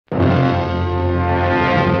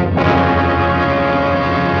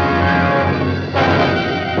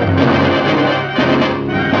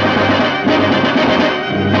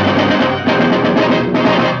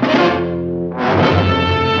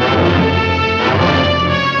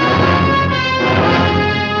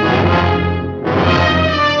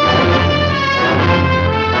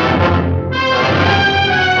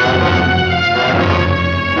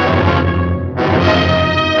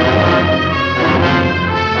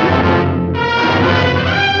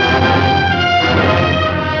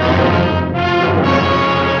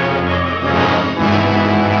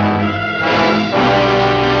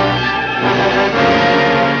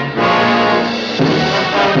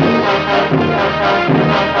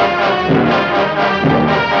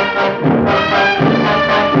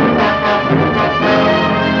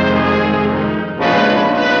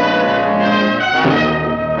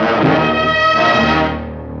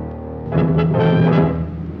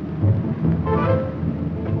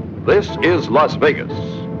This is Las Vegas,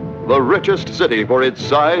 the richest city for its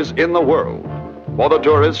size in the world. For the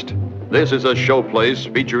tourist, this is a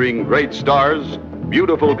showplace featuring great stars,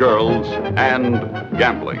 beautiful girls, and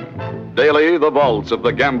gambling. Daily, the vaults of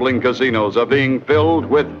the gambling casinos are being filled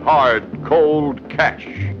with hard, cold cash.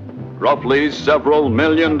 Roughly several $1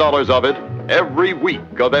 million of it every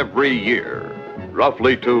week of every year.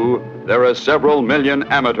 Roughly, too, there are several million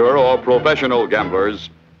amateur or professional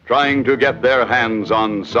gamblers trying to get their hands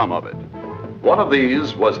on some of it. One of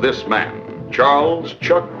these was this man, Charles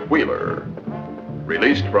Chuck Wheeler,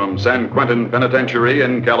 released from San Quentin Penitentiary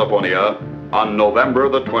in California on November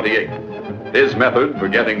the 28th. His method for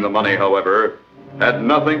getting the money, however, had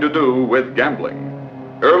nothing to do with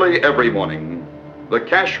gambling. Early every morning, the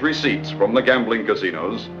cash receipts from the gambling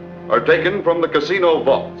casinos are taken from the casino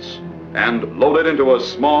vaults and loaded into a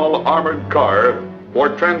small armored car for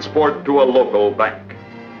transport to a local bank.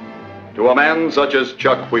 To a man such as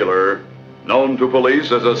Chuck Wheeler, known to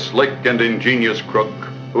police as a slick and ingenious crook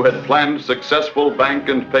who had planned successful bank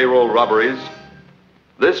and payroll robberies,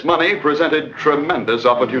 this money presented tremendous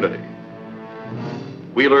opportunity.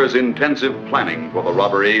 Wheeler's intensive planning for the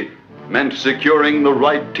robbery meant securing the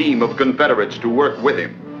right team of Confederates to work with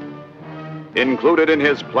him. Included in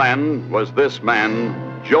his plan was this man,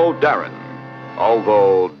 Joe Doren,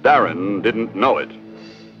 although Doren didn't know it.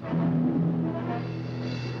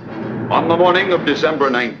 On the morning of December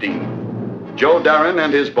 19th, Joe Doren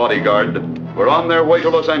and his bodyguard were on their way to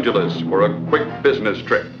Los Angeles for a quick business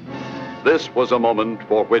trip. This was a moment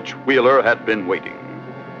for which Wheeler had been waiting.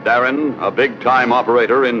 Doren, a big-time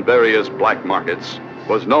operator in various black markets,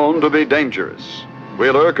 was known to be dangerous.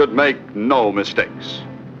 Wheeler could make no mistakes.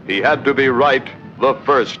 He had to be right the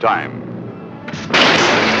first time.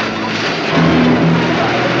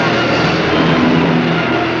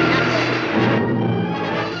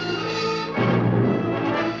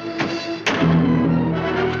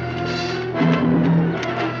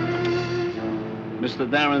 Mr.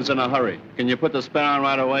 Doren's in a hurry. Can you put the spare on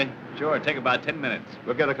right away? Sure, take about 10 minutes.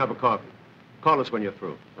 We'll get a cup of coffee. Call us when you're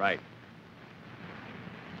through. Right.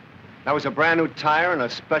 That was a brand new tire and a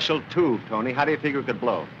special tube, Tony. How do you figure it could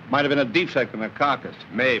blow? Might have been a defect in the carcass.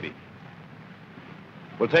 Maybe.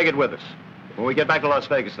 We'll take it with us. When we get back to Las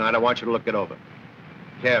Vegas tonight, I want you to look it over.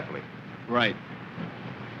 Carefully. Right.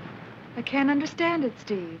 I can't understand it,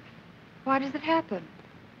 Steve. Why does it happen?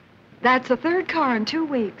 That's the third car in 2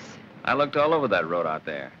 weeks. I looked all over that road out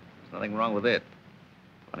there. There's nothing wrong with it.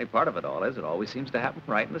 Funny part of it all is it always seems to happen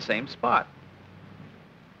right in the same spot.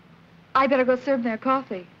 I better go serve their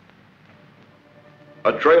coffee.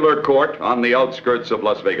 A trailer court on the outskirts of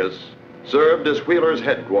Las Vegas served as Wheeler's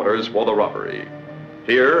headquarters for the robbery.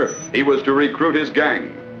 Here, he was to recruit his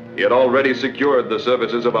gang. He had already secured the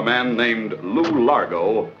services of a man named Lou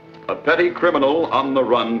Largo, a petty criminal on the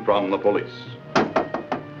run from the police.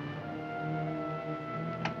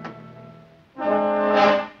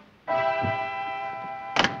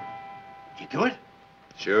 You do it?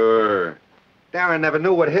 Sure. Doren never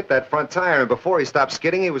knew what hit that front tire, and before he stopped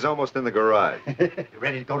skidding, he was almost in the garage. You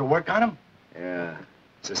ready to go to work on him? Yeah.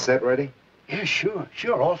 Is the set ready? Yeah, sure,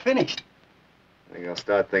 all finished. I think I'll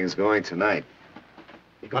start things going tonight.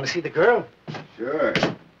 You gonna see the girl? Sure.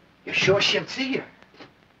 You sure she'll see you?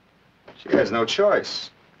 She has no choice.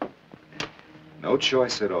 No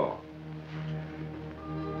choice at all.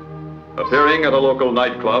 Appearing at a local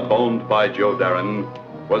nightclub owned by Joe Doren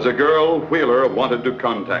was a girl Wheeler wanted to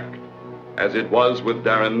contact. As it was with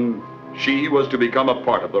Doren, she was to become a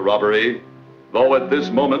part of the robbery, though at this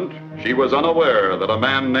moment she was unaware that a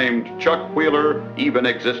man named Chuck Wheeler even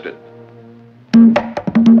existed.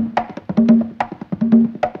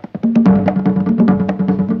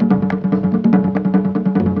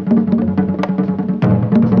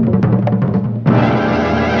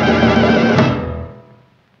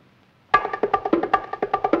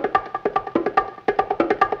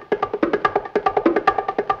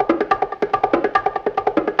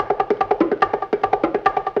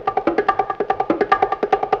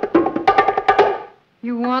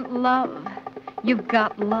 Love, you've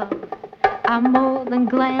got love. I'm more than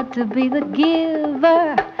glad to be the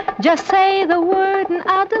giver. Just say the word and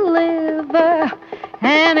I'll deliver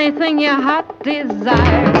anything your heart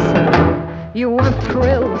desires. You want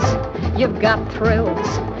thrills, you've got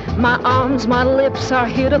thrills. My arms, my lips are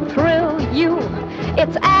here to thrill you.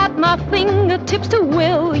 It's at my fingertips to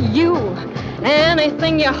will you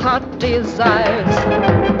anything your heart desires.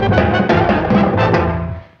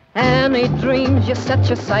 Any dreams you set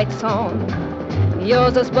your sights on,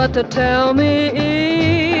 yours is but to tell me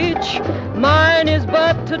each. Mine is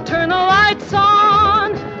but to turn the lights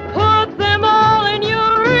on, put them all in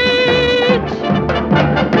your reach.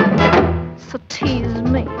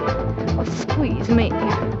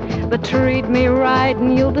 treat me right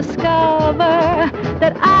and you'll discover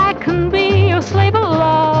that I can be your slave or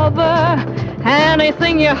lover.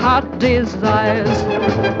 Anything your heart desires.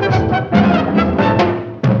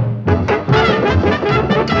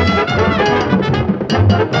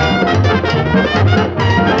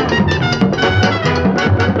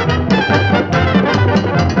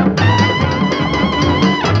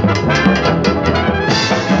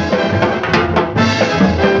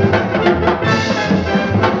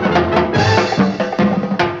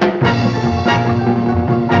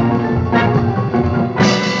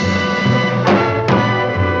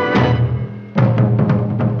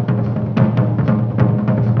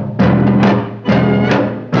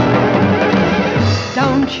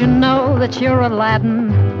 You know that you're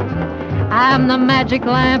Aladdin. I'm the magic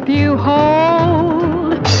lamp you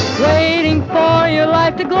hold, waiting for your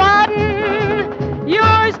life to gladden.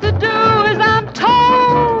 Yours to do as I'm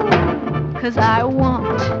told. 'Cause I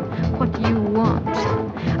want what you want.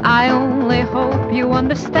 I only hope you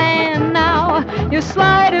understand now. Your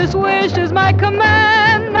slightest wish is my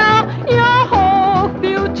command now. Your whole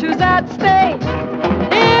future's at stake.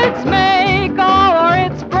 It's make or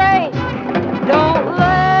it's break. Don't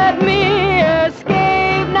let me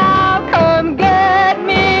escape now. Come get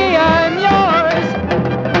me, I'm yours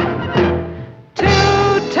to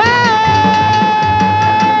take.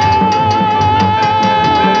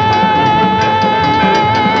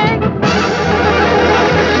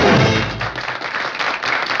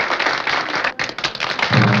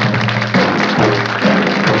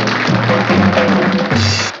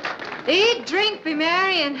 Eat, drink, be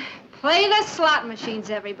merry, and play the slot machines,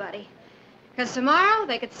 everybody. Because tomorrow,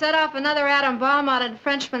 they could set off another atom bomb out at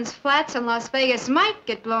Frenchman's Flats, and Las Vegas might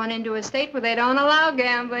get blown into a state where they don't allow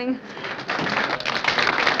gambling.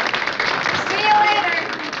 See you later.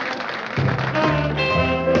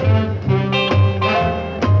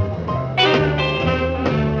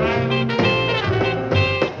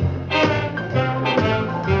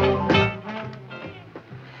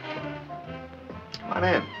 Come on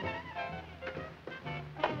in.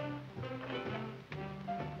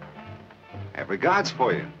 I have regards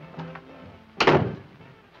for you.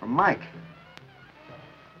 From Mike.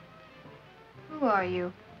 Who are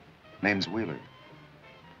you? Name's Wheeler.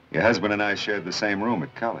 Your husband and I shared the same room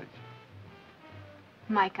at college.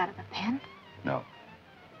 Mike out of the pen? No.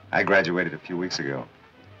 I graduated a few weeks ago.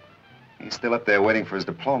 He's still up there waiting for his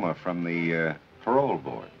diploma from the parole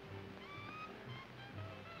board.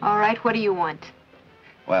 All right, what do you want?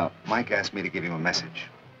 Well, Mike asked me to give you a message.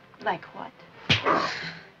 Like what?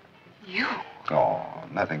 You? Oh,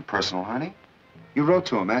 nothing personal, honey. You wrote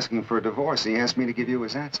to him asking for a divorce, and he asked me to give you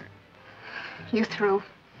his answer. You through?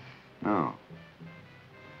 No.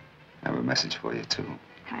 I have a message for you, too.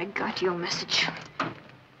 I got your message.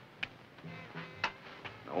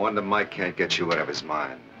 No wonder Mike can't get you out of his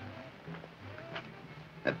mind.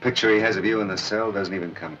 That picture he has of you in the cell doesn't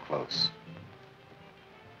even come close.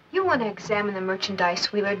 You want to examine the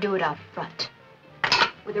merchandise, Wheeler? Do it out front.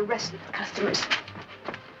 With the rest of the customers.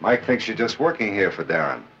 Mike thinks you're just working here for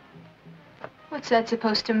Doren. What's that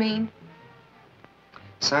supposed to mean?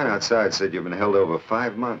 Sign outside said you've been held over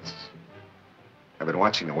 5 months. I've been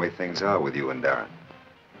watching the way things are with you and Doren.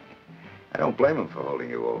 I don't blame him for holding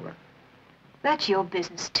you over. That's your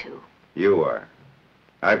business, too. You are.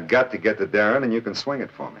 I've got to get to Doren, and you can swing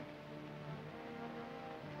it for me.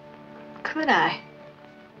 Could I?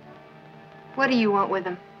 What do you want with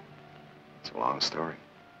him? It's a long story.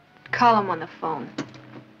 Call him on the phone.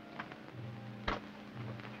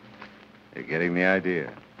 You're getting the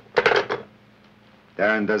idea.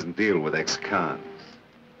 Doren doesn't deal with ex-cons.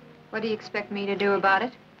 What do you expect me to do about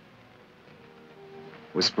it?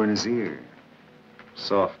 Whisper in his ear.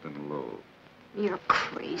 Soft and low. You're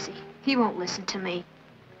crazy. He won't listen to me.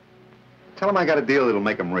 Tell him I got a deal that'll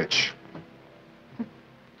make him rich.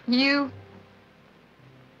 You?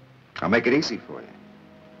 I'll make it easy for you.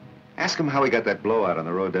 Ask him how he got that blowout on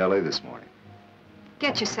the road to L.A. this morning.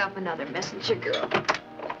 Get yourself another messenger girl.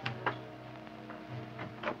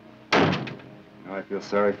 I feel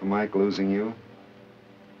sorry for Mike losing you.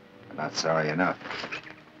 But not sorry enough.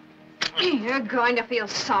 You're going to feel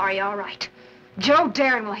sorry, all right. Joe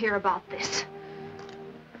Doren will hear about this.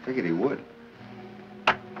 I figured he would.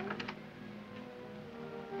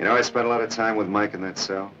 You know, I spent a lot of time with Mike in that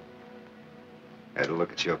cell. I had to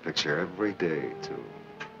look at your picture every day, too.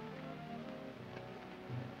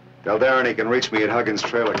 Tell Doren he can reach me at Huggins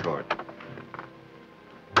Trailer Court.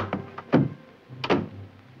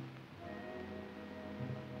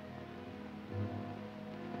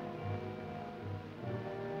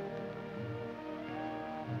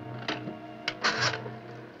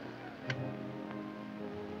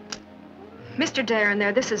 Mr. Doren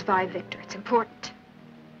there, this is Vi Victor. It's important.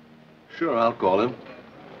 Sure, I'll call him.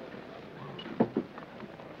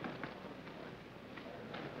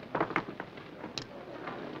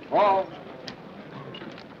 Oh.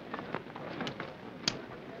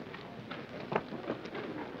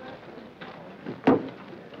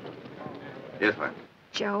 Yes, ma'am.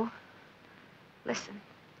 Joe, listen.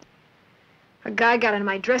 A guy got in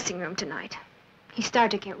my dressing room tonight. He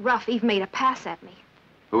started to get rough, even made a pass at me.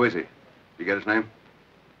 Who is he? You get his name?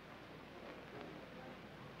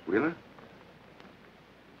 Wheeler?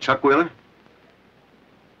 Chuck Wheeler?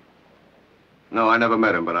 No, I never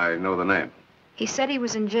met him, but I know the name. He said he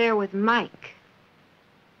was in jail with Mike.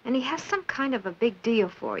 And he has some kind of a big deal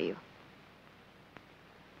for you.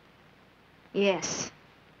 Yes.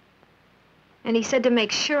 And he said to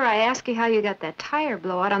make sure I ask you how you got that tire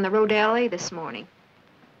blowout on the road to L.A. this morning.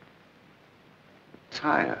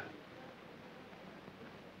 Tire?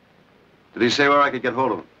 Did he say where I could get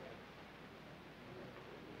hold of him?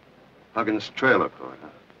 Huggins Trailer Court, huh?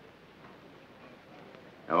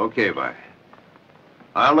 Okay, Vi.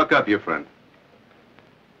 I'll look up your friend.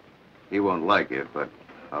 He won't like it, but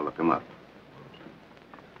I'll look him up.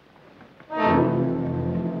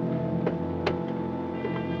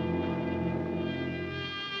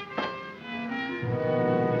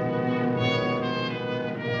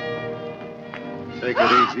 Take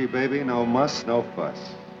it easy, baby. No muss, no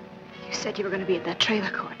fuss. You said you were going to be at that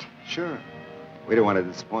trailer court. Sure. We don't want to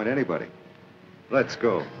disappoint anybody. Let's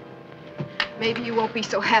go. Maybe you won't be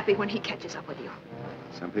so happy when he catches up with you.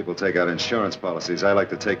 Some people take out insurance policies. I like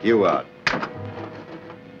to take you out.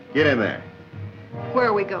 Get in there. Where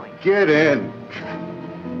are we going? Get in.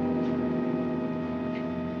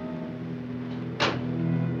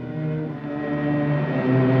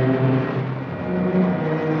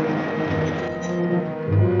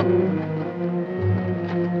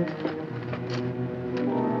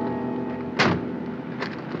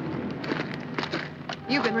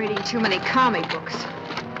 You've been reading too many comic books.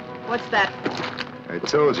 What's that for? I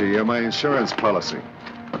told you, you're my insurance policy.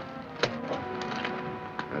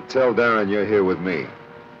 Now tell Doren you're here with me.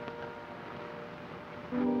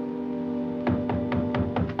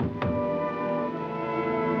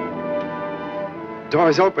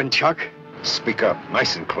 Door's open, Chuck. Speak up,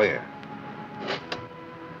 nice and clear.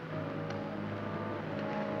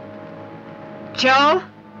 Joe?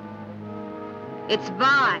 It's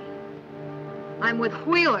Vi. I'm with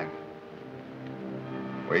Wheeler.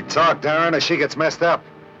 We talk, Doren, or she gets messed up.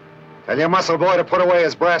 Tell your muscle boy to put away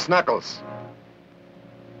his brass knuckles.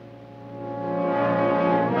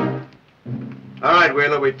 All right,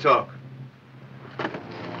 Wheeler, we talk.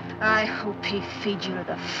 I hope he feeds you to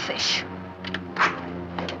the fish.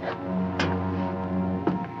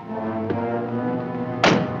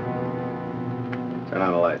 Turn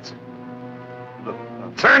on the lights. Look,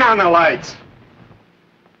 turn on the lights!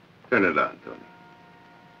 Turn it on, Tony.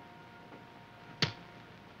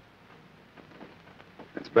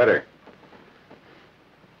 It's better.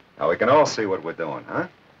 Now we can all see what we're doing, huh?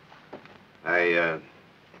 I,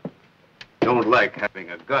 don't like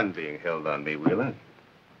having a gun being held on me, Wheeler.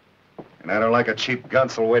 And I don't like a cheap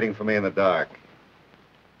gunsel waiting for me in the dark.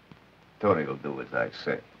 Tony will do as I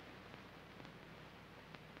say.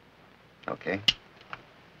 Okay.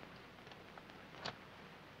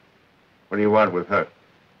 What do you want with her?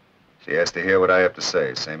 She has to hear what I have to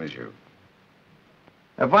say, same as you.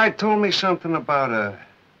 Have I told me something about a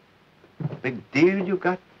big deal you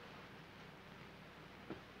got?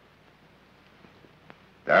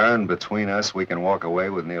 Doren, between us, we can walk away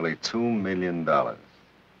with nearly $2 million. But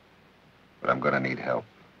I'm gonna need help.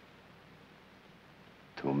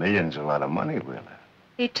 $2 million's a lot of money, Wheeler.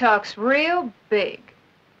 He talks real big.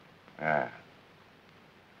 Ah.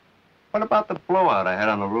 What about the blowout I had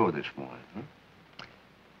on the road this morning? Huh?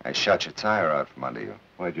 I shot your tire out from under you.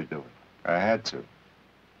 Why'd you do it? I had to.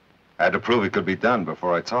 I had to prove it could be done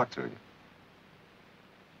before I talked to you.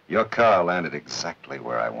 Your car landed exactly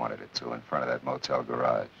where I wanted it to, in front of that motel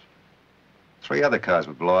garage. 3 other cars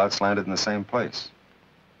with blowouts landed in the same place.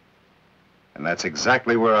 And that's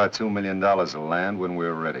exactly where our $2 million will land when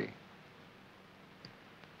we're ready.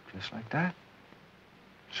 Just like that?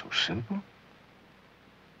 So simple?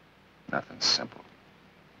 Nothing simple.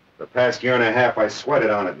 The past year and a half, I sweated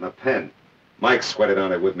on it in the pen. Mike sweated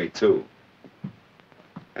on it with me, too.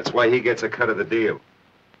 That's why he gets a cut of the deal.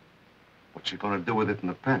 What's he gonna do with it in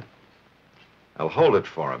the pen? I'll hold it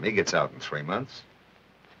for him. He gets out in 3 months.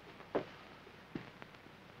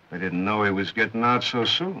 I didn't know he was getting out so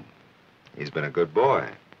soon. He's been a good boy.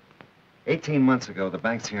 18 months ago, the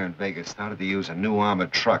banks here in Vegas started to use a new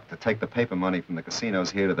armored truck to take the paper money from the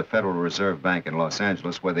casinos here to the Federal Reserve Bank in Los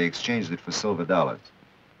Angeles, where they exchanged it for silver dollars.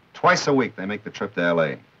 Twice a week, they make the trip to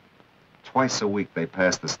L.A. Twice a week, they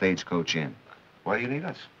pass the stagecoach in. Why do you need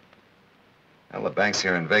us? Well, the banks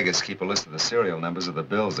here in Vegas keep a list of the serial numbers of the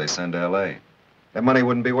bills they send to L.A. That money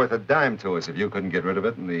wouldn't be worth a dime to us if you couldn't get rid of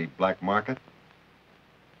it in the black market.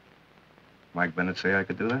 Mike Bennett say I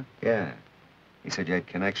could do that? Yeah. He said you had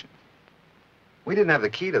connections. We didn't have the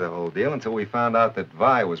key to the whole deal until we found out that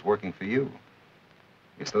Vi was working for you.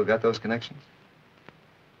 You still got those connections?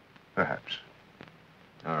 Perhaps.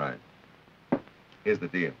 All right. Here's the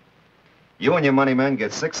deal. You and your money men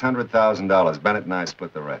get $600,000. Bennett and I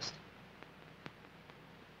split the rest.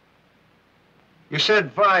 You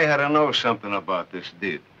said Vi had to know something about this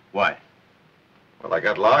deal. Why? Well, I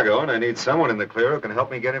got Largo, and I need someone in the clear who can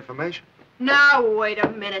help me get information. Now, wait a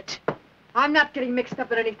minute. I'm not getting mixed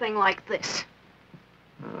up in anything like this.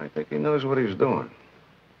 I think he knows what he's doing.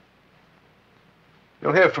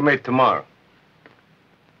 You'll hear from me tomorrow.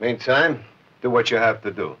 Meantime, do what you have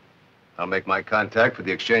to do. I'll make my contact for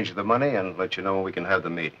the exchange of the money and let you know when we can have the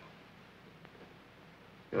meeting.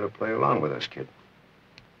 You ought to play along with us, kid.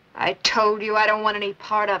 I told you I don't want any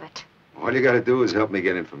part of it. All you got to do is help me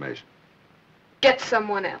get information. Get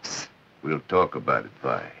someone else. We'll talk about it,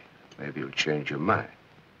 Vi. Maybe you'll change your mind.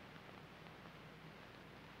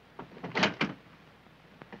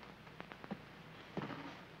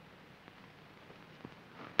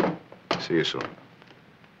 See you soon.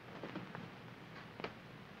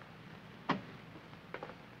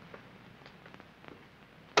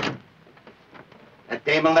 That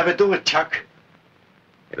dame will never do it, Chuck.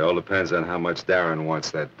 It all depends on how much Doren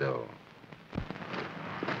wants that dough.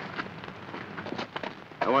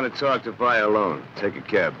 I want to talk to Vi alone. Take a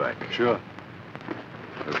cab back. Sure.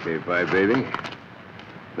 Okay, Vi, baby.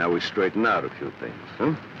 Now we straighten out a few things,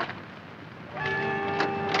 huh?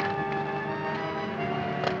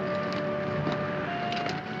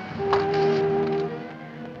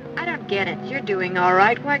 I don't get it. You're doing all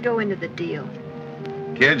right. Why go into the deal?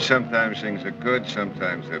 Kids, sometimes things are good,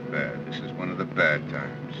 sometimes they're bad. This is one of the bad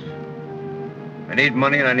times. I need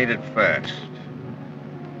money and I need it fast.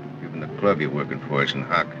 Even the club you're working for isn't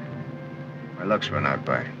hock. My luck's run out,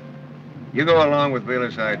 Vi. You go along with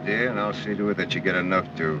Wheeler's idea and I'll see to it that you get enough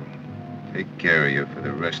to take care of you for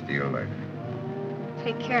the rest of your life.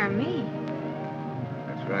 Take care of me.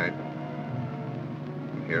 That's right.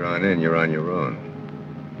 From here on in, you're on your own.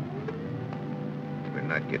 We're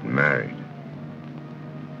not getting married.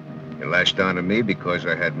 You lashed on to me because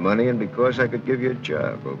I had money and because I could give you a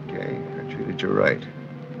job, okay? I treated you right.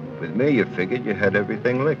 With me, you figured you had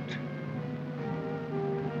everything licked.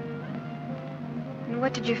 And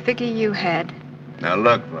what did you figure you had? Now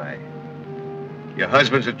look, Vi. Your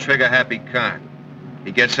husband's a trigger-happy con.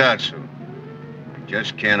 He gets out soon. I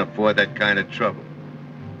just can't afford that kind of trouble.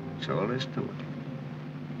 That's all there is to it.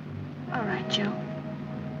 All right, Joe.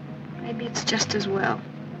 Maybe it's just as well.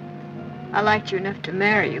 I liked you enough to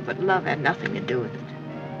marry you, but love had nothing to do with it.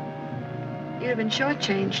 You'd have been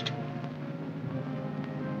shortchanged.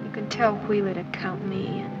 You can tell Wheeler to count me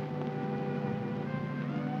in.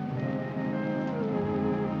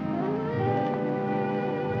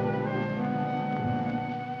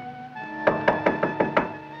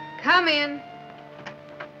 Come in.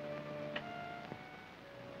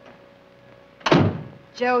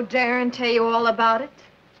 Joe Doren tell you all about it?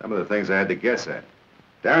 Some of the things I had to guess at.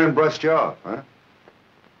 Doren brushed you off, huh?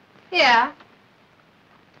 Yeah.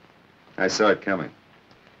 I saw it coming.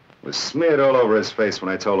 It was smeared all over his face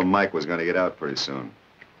when I told him Mike was going to get out pretty soon.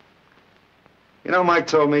 You know, Mike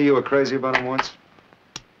told me you were crazy about him once.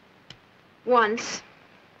 Once.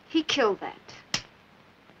 He killed that.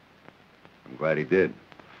 I'm glad he did.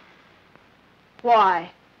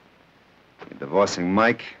 Why? You're divorcing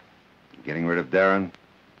Mike, getting rid of Doren.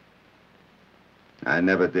 I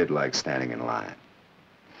never did like standing in line.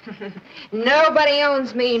 Nobody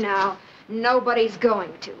owns me now. Nobody's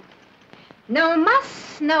going to. No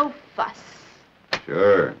muss, no fuss.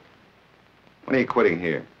 Sure. When are you quitting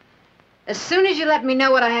here? As soon as you let me know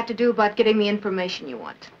what I have to do about getting the information you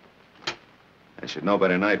want. I should know by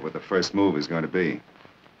tonight what the first move is going to be.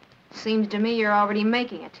 Seems to me you're already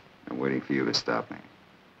making it. I'm waiting for you to stop me.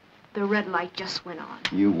 The red light just went on.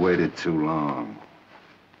 You waited too long.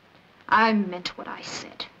 I meant what I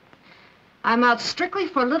said. I'm out strictly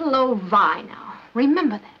for little old Vi now.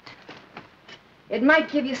 Remember that. It might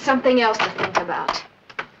give you something else to think about.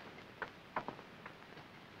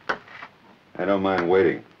 I don't mind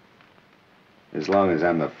waiting. As long as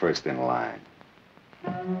I'm the first in line.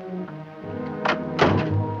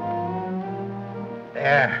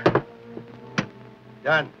 There.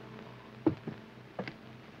 Done.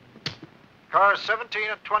 Cars 17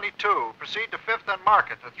 and 22. Proceed to 5th and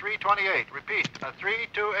Market at 328. Repeat, at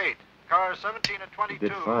 328. Cars 17 and 22. You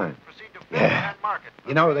did fine. Proceed to 5th and Market.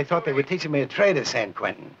 You know, they thought they were teaching me a trade at San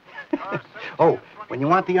Quentin. Oh, when you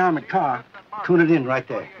want the armored car, tune it in right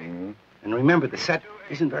there. Mm-hmm. And remember, the set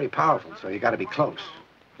isn't very powerful, so you got to be close.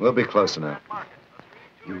 We'll be close enough.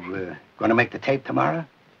 You going to make the tape tomorrow?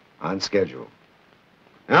 On schedule.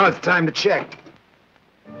 Now it's time to check.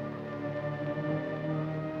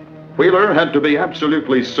 Wheeler had to be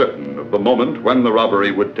absolutely certain of the moment when the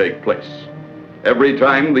robbery would take place. Every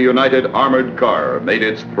time the United Armored Car made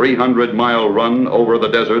its 300-mile run over the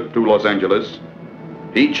desert to Los Angeles,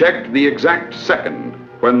 he checked the exact second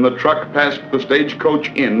when the truck passed the stagecoach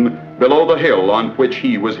inn below the hill on which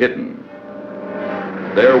he was hidden.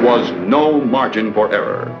 There was no margin for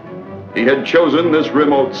error. He had chosen this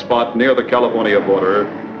remote spot near the California border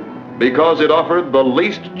because it offered the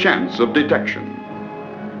least chance of detection.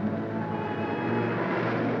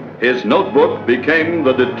 His notebook became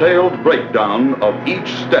the detailed breakdown of each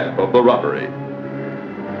step of the robbery.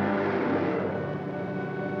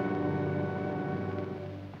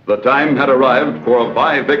 The time had arrived for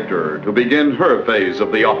Vi Victor to begin her phase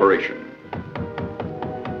of the operation.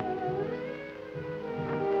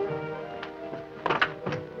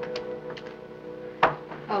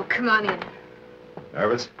 Oh, come on in.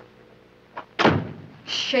 Nervous?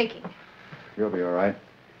 Shaking. You'll be all right.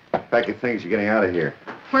 Pack your things. You're getting out of here.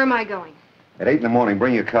 Where am I going? At 8 in the morning,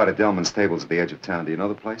 bring your car to Delman's Stables at the edge of town. Do you know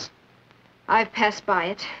the place? I've passed by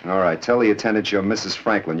it. All right. Tell the attendant you're Mrs.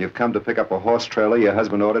 Franklin. You've come to pick up a horse trailer your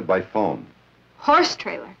husband ordered by phone. Horse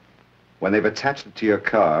trailer? When they've attached it to your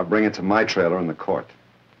car, bring it to my trailer in the court.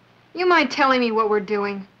 You mind telling me what we're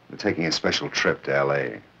doing? We're taking a special trip to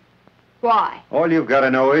L.A. Why? All you've got to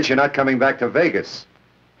know is you're not coming back to Vegas.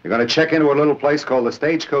 You're going to check into a little place called the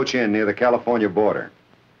Stagecoach Inn near the California border.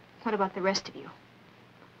 What about the rest of you?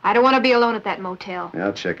 I don't want to be alone at that motel.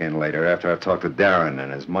 I'll check in later after I've talked to Doren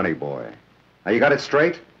and his money boy. Now, you got it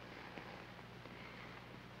straight?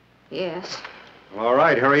 Yes. All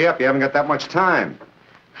right, hurry up. You haven't got that much time.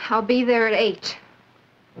 I'll be there at 8.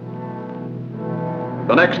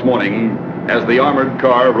 The next morning, as the armored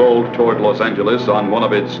car rolled toward Los Angeles on one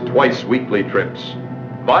of its twice-weekly trips,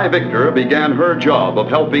 Vi Victor began her job of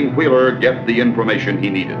helping Wheeler get the information he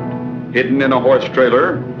needed. Hidden in a horse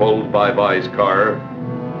trailer pulled by Vi's car,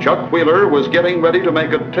 Chuck Wheeler was getting ready to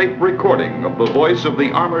make a tape recording of the voice of the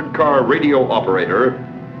armored car radio operator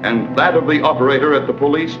and that of the operator at the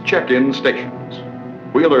police check-in stations.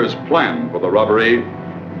 Wheeler's plan for the robbery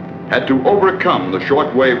had to overcome the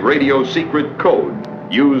shortwave radio secret code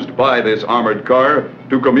used by this armored car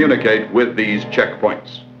to communicate with these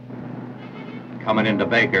checkpoints. Coming into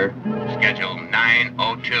Baker. Schedule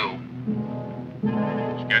 902.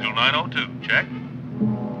 Schedule 902. Check.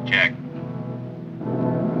 Check.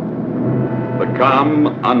 The calm,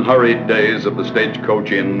 unhurried days of the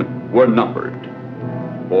Stagecoach Inn were numbered.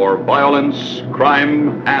 For violence,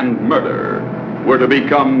 crime, and murder were to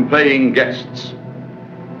become paying guests.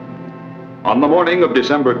 On the morning of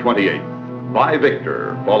December 28th, Vi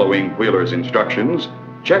Victor, following Wheeler's instructions,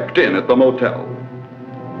 checked in at the motel.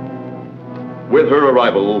 With her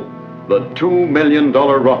arrival, the $2 million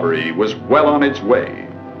robbery was well on its way.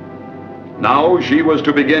 Now she was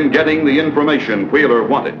to begin getting the information Wheeler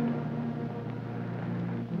wanted.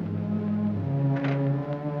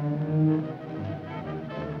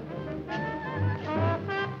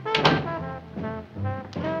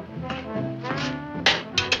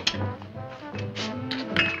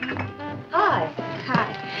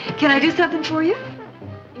 Can I do something for you?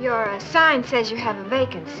 Your sign says you have a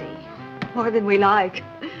vacancy. More than we like.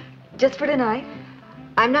 Just for tonight?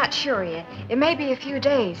 I'm not sure yet. It may be a few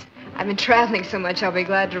days. I've been traveling so much, I'll be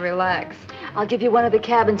glad to relax. I'll give you one of the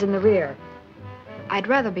cabins in the rear. I'd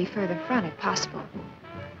rather be further front if possible.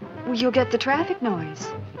 Well, you'll get the traffic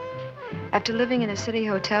noise. After living in a city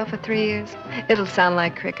hotel for 3 years, it'll sound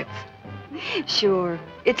like crickets. Sure.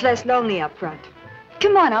 It's less lonely up front.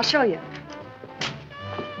 Come on, I'll show you.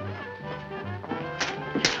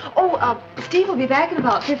 Oh, Steve will be back in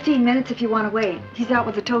about 15 minutes if you want to wait. He's out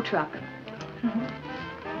with the tow truck.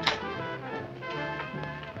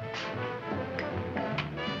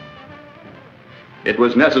 It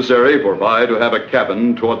was necessary for Vi to have a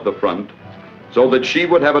cabin toward the front so that she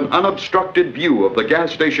would have an unobstructed view of the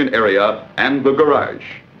gas station area and the garage.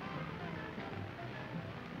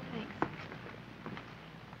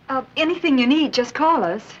 Anything you need, just call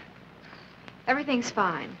us. Everything's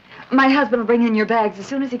fine. My husband will bring in your bags as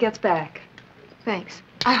soon as he gets back. Thanks.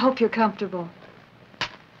 I hope you're comfortable.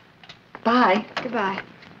 Bye. Goodbye.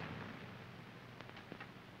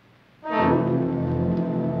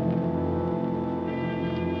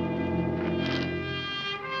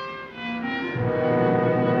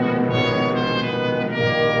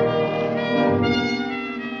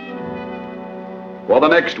 For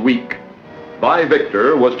the next week, Vi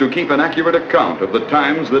Victor was to keep an accurate account of the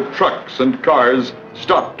times that trucks and cars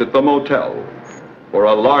stopped at the motel, for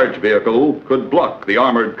a large vehicle could block the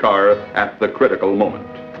armored car at the critical moment.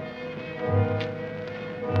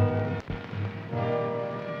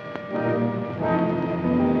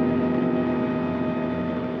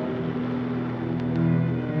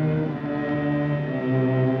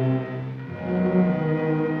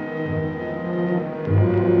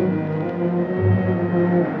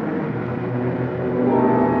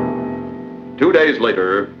 Days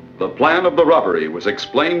later, the plan of the robbery was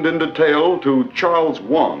explained in detail to Charles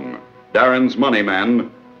Wong, Darren's money man,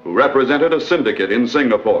 who represented a syndicate in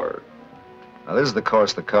Singapore. Now, this is the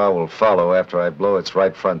course the car will follow after I blow its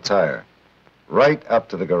right front tire. Right up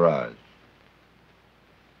to the garage.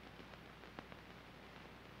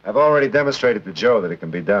 I've already demonstrated to Joe that it can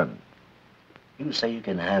be done. You say you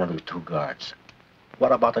can handle the 2 guards.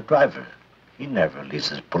 What about the driver? He never leaves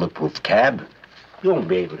his bulletproof cab. You won't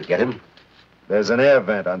be able to get him. There's an air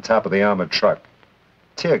vent on top of the armored truck.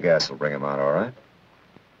 Tear gas will bring him out, all right?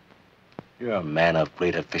 You're a man of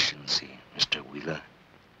great efficiency, Mr. Wheeler.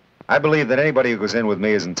 I believe that anybody who goes in with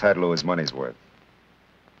me is entitled to his money's worth.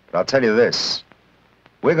 But I'll tell you this.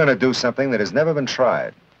 We're going to do something that has never been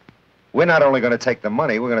tried. We're not only going to take the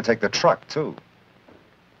money, we're going to take the truck, too.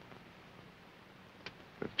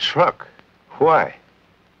 The truck? Why?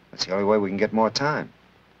 That's the only way we can get more time.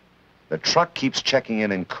 The truck keeps checking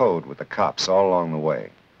in code with the cops all along the way.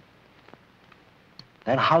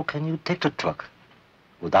 Then how can you take the truck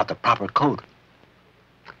without the proper code?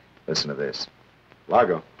 Listen to this.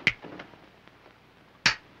 Largo.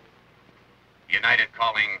 United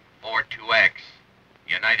calling 42X.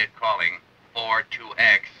 United calling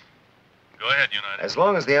 42X. Go ahead, United. As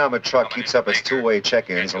long as the armored truck keeps up its 2-way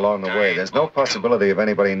check-ins along the way, there's no possibility of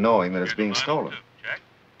anybody knowing that it's being stolen.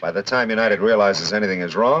 By the time United realizes anything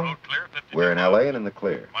is wrong, we're in L.A. and in the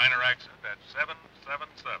clear. Minor accident at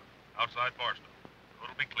 777 outside Barstow.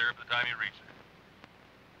 It'll be clear by the time you reach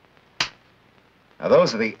there. Now,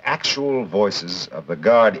 those are the actual voices of the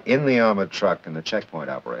guard in the armored truck and the checkpoint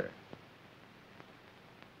operator.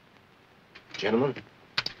 Gentlemen,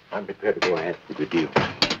 I'm prepared to go ahead with the deal.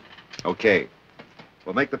 Okay.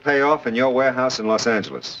 We'll make the payoff in your warehouse in Los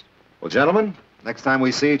Angeles. Well, gentlemen, next time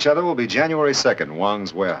we see each other will be January 2nd,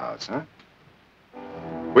 Wong's warehouse, huh?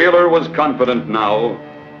 Wheeler was confident now.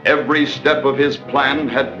 Every step of his plan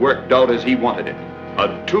had worked out as he wanted it. A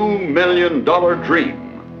 $2 million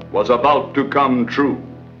dream was about to come true.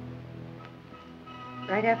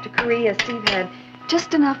 Right after Korea, Steve had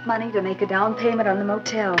just enough money to make a down payment on the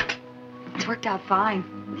motel. It's worked out fine.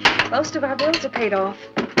 Most of our bills are paid off.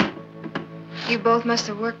 You both must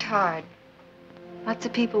have worked hard. Lots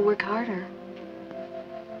of people work harder.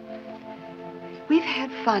 We've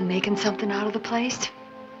had fun making something out of the place.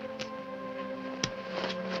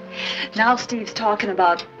 Now Steve's talking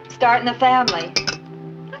about starting a family.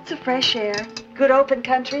 Lots of fresh air, good open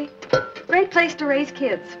country, great place to raise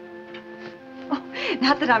kids. Oh,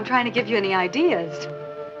 not that I'm trying to give you any ideas.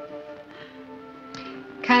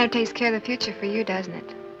 Kind of takes care of the future for you, doesn't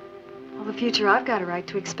it? Well, the future I've got a right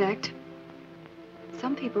to expect.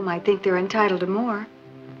 Some people might think they're entitled to more.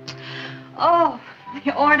 Oh,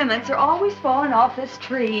 the ornaments are always falling off this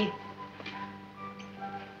tree.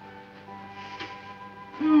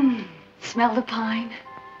 Smell the pine.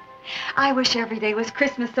 I wish every day was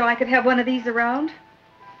Christmas so I could have one of these around.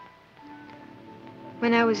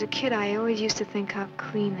 When I was a kid, I always used to think how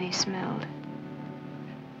clean they smelled.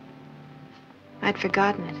 I'd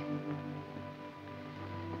forgotten it.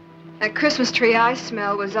 That Christmas tree I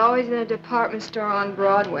smelled was always in a department store on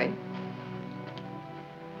Broadway.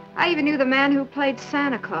 I even knew the man who played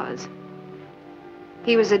Santa Claus.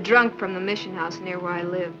 He was a drunk from the mission house near where I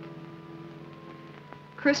lived.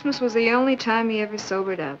 Christmas was the only time he ever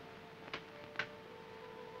sobered up.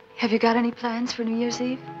 Have you got any plans for New Year's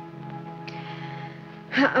Eve?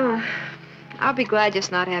 I'll be glad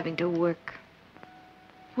just not having to work.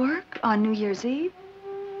 Work on New Year's Eve?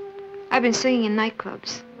 I've been singing in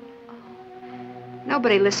nightclubs.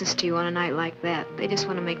 Nobody listens to you on a night like that. They just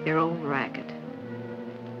want to make their own racket.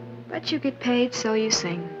 But you get paid, so you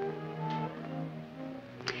sing.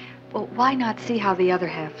 Well, why not see how the other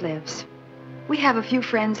half lives? We have a few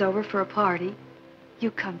friends over for a party.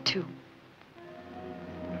 You come too.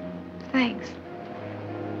 Thanks.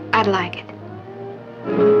 I'd like it.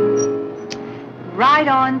 Right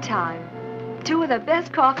on time. Two of the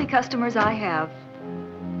best coffee customers I have.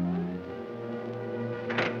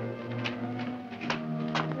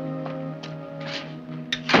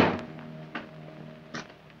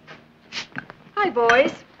 Hi,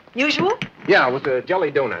 boys. Usual? Yeah, with the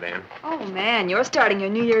jelly donut, Ann. Oh, Oh, man, you're starting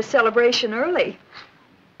your New Year's celebration early.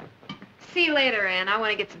 See you later, Ann. I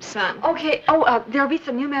want to get some sun. Okay. Oh, there'll be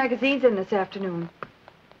some new magazines in this afternoon.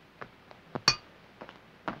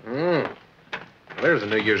 There's a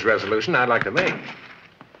New Year's resolution I'd like to make.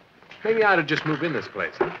 Maybe I ought to just move in this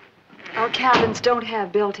place, huh? Our cabins don't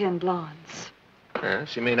have built-in blondes.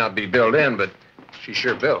 She may not be built in, but she's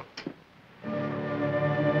sure built.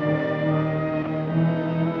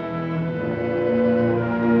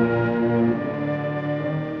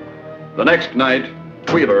 The next night,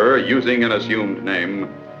 Wheeler, using an assumed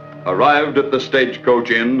name, arrived at the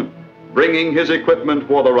Stagecoach Inn, bringing his equipment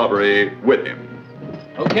for the robbery with him.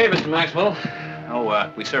 Okay, Mr. Maxwell.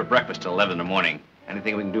 Oh, we serve breakfast till 11 in the morning.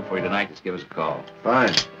 Anything we can do for you tonight, just give us a call.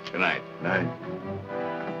 Fine. Good night. Night.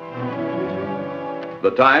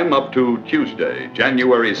 The time up to Tuesday,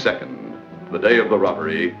 January 2nd, the day of the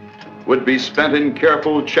robbery, would be spent in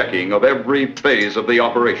careful checking of every phase of the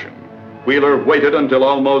operation. Wheeler waited until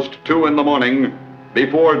almost 2 in the morning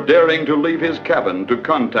before daring to leave his cabin to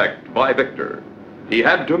contact Vi Victor. He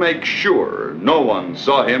had to make sure no one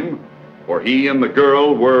saw him, for he and the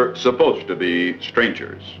girl were supposed to be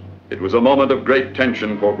strangers. It was a moment of great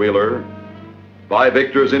tension for Wheeler. Vi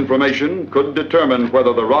Victor's information could determine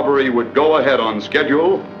whether the robbery would go ahead on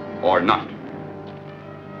schedule or not.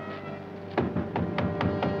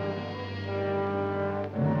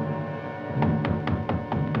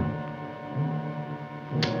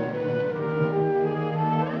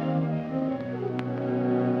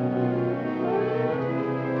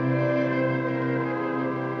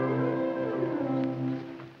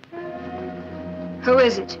 Who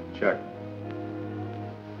is it? Chuck.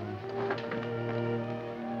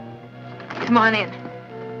 Come on in.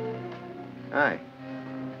 Hi.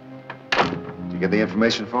 Did you get the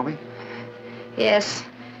information for me? Yes,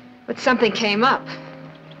 but something came up.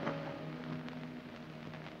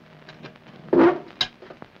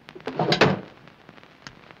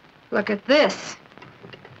 Look at this.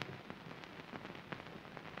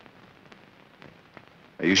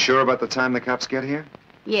 Are you sure about the time the cops get here?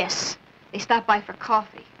 Yes, they stopped by for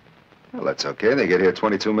coffee. Well, that's okay. They get here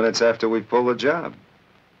 22 minutes after we pull the job.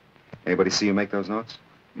 Anybody see you make those notes?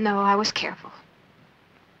 No, I was careful.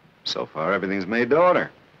 So far, everything's made to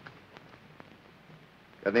order.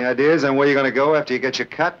 Got any ideas on where you're going to go after you get your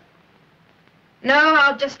cut? No,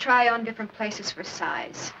 I'll just try on different places for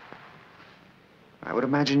size. I would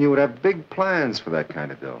imagine you would have big plans for that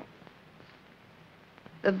kind of dough.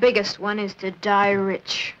 The biggest one is to die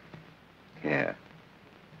rich. Yeah.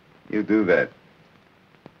 You do that.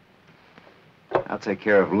 I'll take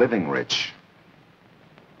care of living rich.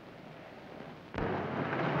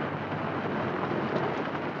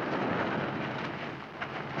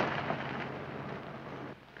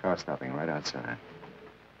 Car stopping right outside.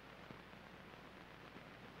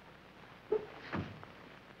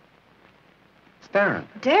 It's Doren.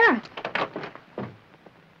 Doren.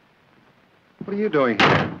 What are you doing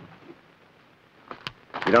here?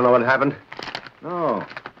 You don't know what happened? No.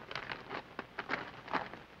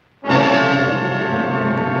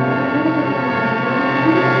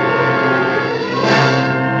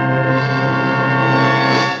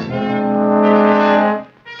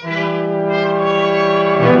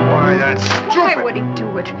 Why would he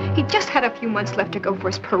do it? He just had a few months left to go for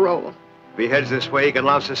his parole. If he heads this way, he can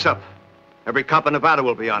louse us up. Every cop in Nevada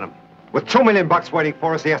will be on him. With $2 million waiting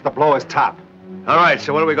for us, he has to blow his top. All right,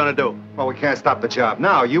 so what are we going to do? Well, we can't stop the job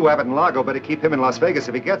now. You, Abbott, and Lago better keep him in Las Vegas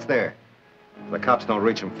if he gets there. The cops don't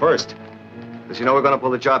reach him first. Does he know we're going to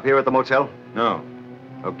pull the job here at the motel? No.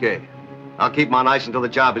 Okay. I'll keep him on ice until the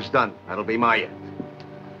job is done. That'll be my end.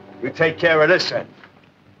 You take care of this end.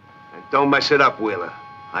 And don't mess it up, Wheeler.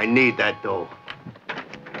 I need that dough.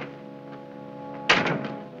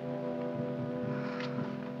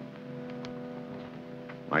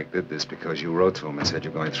 Mike did this because you wrote to him and said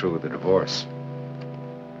you're going through with the divorce.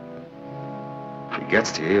 If he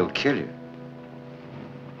gets to you, he'll kill you.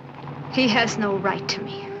 He has no right to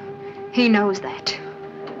me. He knows that.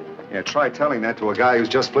 Yeah, try telling that to a guy who's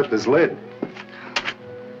just flipped his lid.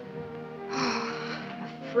 I'm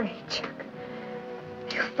afraid, Chuck.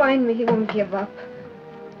 If you find me, he won't give up.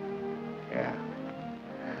 Yeah.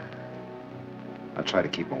 I'll try to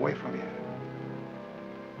keep him away from you.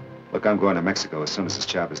 Look, I'm going to Mexico as soon as this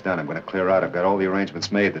job is done. I'm going to clear out. I've got all the arrangements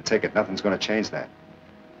made. The ticket, nothing's going to change that.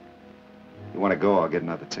 You want to go, I'll get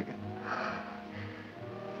another ticket.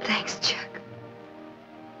 Thanks, Chuck.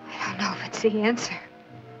 I don't know if it's the answer.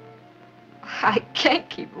 I can't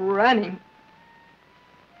keep running.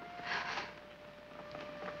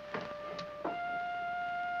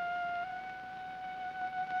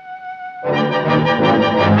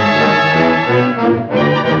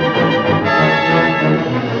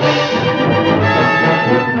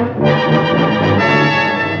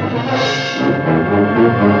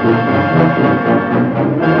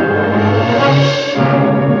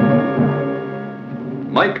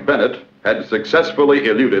 had successfully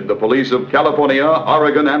eluded the police of California,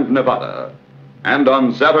 Oregon, and Nevada. And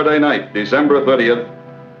on Saturday night, December 30th,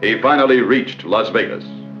 he finally reached Las Vegas.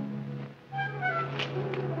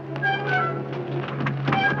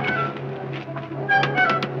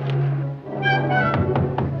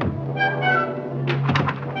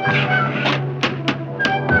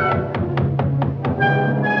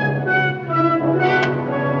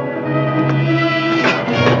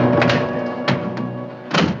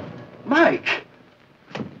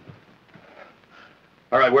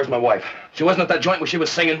 All right, where's my wife? She wasn't at that joint where she was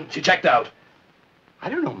singing. She checked out. I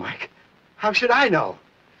don't know, Mike. How should I know?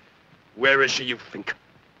 Where is she, you think?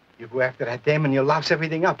 You go after that dame and you'll louse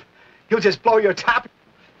everything up. He'll just blow your top.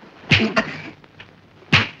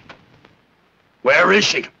 Where is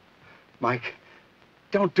she? Mike,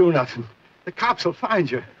 don't do nothing. The cops will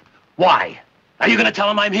find you. Why? Are you gonna tell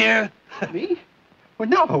them I'm here? Me? Well,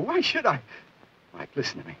 no, why should I? Mike,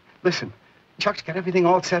 listen to me. Listen, Chuck's got everything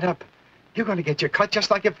all set up. You're gonna get your cut just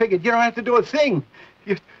like you figured. You don't have to do a thing.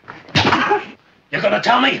 You're gonna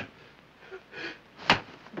tell me?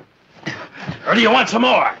 Or do you want some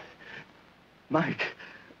more? Mike,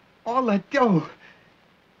 all that dough.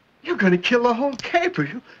 You're gonna kill the whole caper.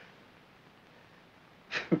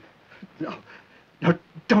 No,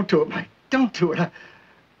 don't do it, Mike. Don't do it.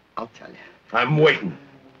 I'll tell you. I'm waiting.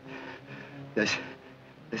 There's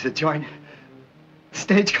a joint.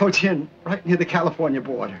 Stagecoach Inn, right near the California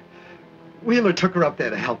border. Wheeler took her up there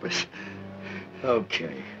to help us.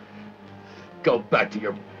 Okay. Go back to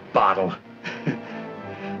your bottle.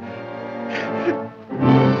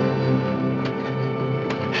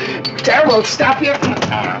 Gerald, stop you!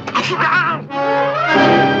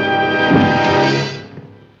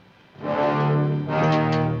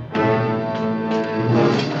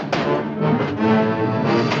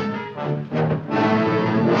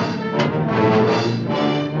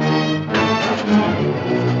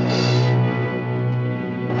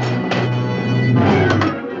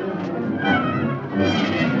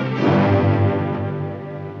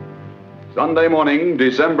 Sunday morning,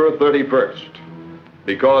 December 31st.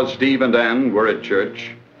 Because Steve and Ann were at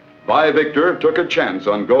church, Vi Victor took a chance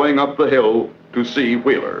on going up the hill to see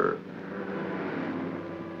Wheeler.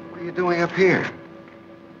 What are you doing up here?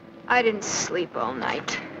 I didn't sleep all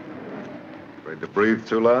night. Afraid to breathe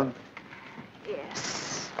too loud?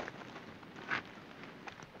 Yes.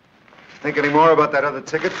 Think any more about that other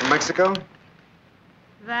ticket from Mexico?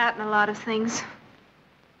 That and a lot of things.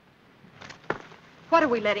 What are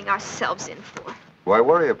we letting ourselves in for? Why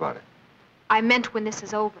worry about it? I meant when this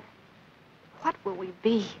is over. What will we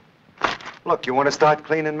be? Look, you want to start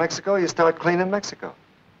clean in Mexico, you start clean in Mexico.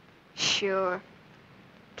 Sure.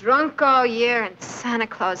 Drunk all year and Santa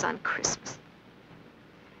Claus on Christmas.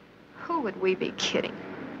 Who would we be kidding?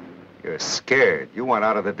 You're scared. You want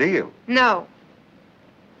out of the deal. No.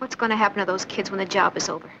 What's going to happen to those kids when the job is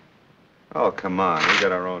over? Oh, come on. We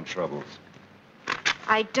got our own troubles.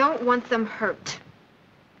 I don't want them hurt.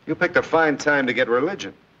 You picked a fine time to get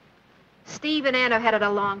religion. Steve and Ann have had it a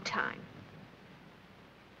long time.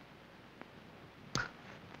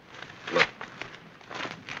 Look,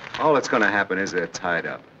 all that's going to happen is they're tied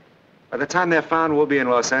up. By the time they're found, we'll be in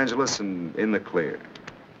Los Angeles and in the clear.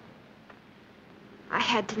 I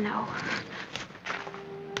had to know.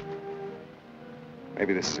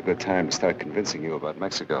 Maybe this is a good time to start convincing you about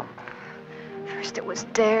Mexico. First it was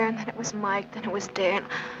Darren, then it was Mike, then it was Darren.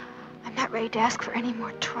 I'm not ready to ask for any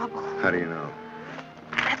more trouble. How do you know?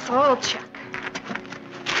 That's all, Chuck.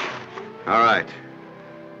 All right.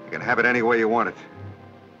 You can have it any way you want it.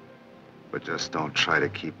 But just don't try to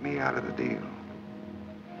keep me out of the deal.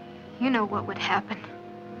 You know what would happen.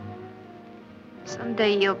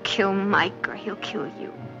 Someday you'll kill Mike or he'll kill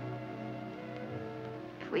you.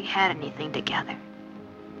 If we had anything together,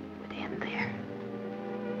 it would end there.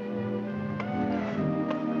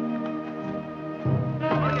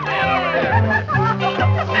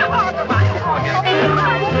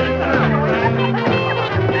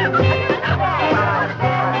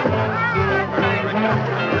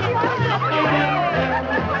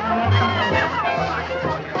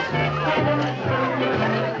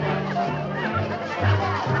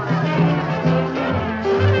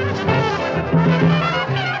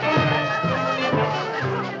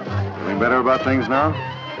 Feeling better about things now?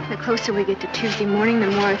 The closer we get to Tuesday morning, the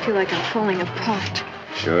more I feel like I'm falling apart.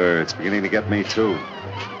 Sure, it's beginning to get me too.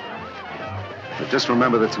 But just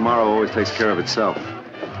remember that tomorrow always takes care of itself.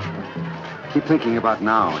 Keep thinking about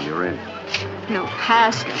now and you're in. No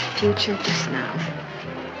past, no future, just now.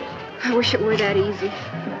 I wish it were that easy.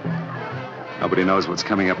 Nobody knows what's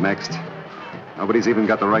coming up next. Nobody's even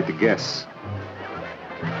got the right to guess.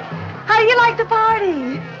 Hi, do you like the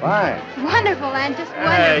party? Fine. Wonderful, and just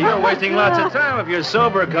wonderful. Hey, you're wasting lots of time. If you're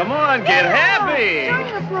sober, come on, get happy.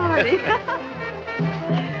 Join the party.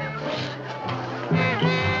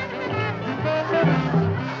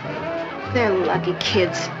 They're lucky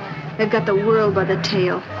kids. They've got the world by the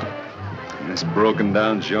tail. And this broken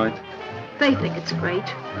down joint? They think it's great.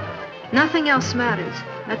 Nothing else matters.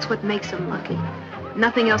 That's what makes them lucky.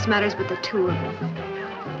 Nothing else matters but the two of them.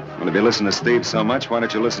 Well, if you listen to Steve so much, why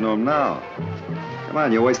don't you listen to him now? Come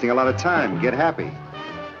on, you're wasting a lot of time. Get happy.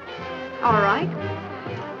 All right.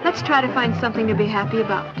 Let's try to find something to be happy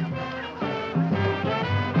about.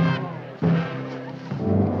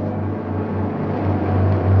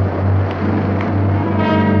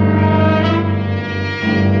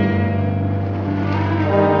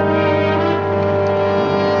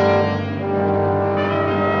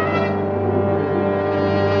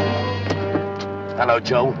 Hello,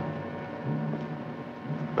 Joe.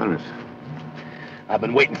 Honest. I've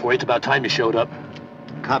been waiting for you. It's about time you showed up.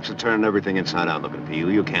 Cops are turning everything inside out looking for you.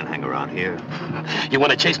 You can't hang around here. You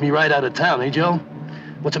want to chase me right out of town, eh, Joe?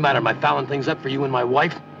 What's the matter? Am I fouling things up for you and my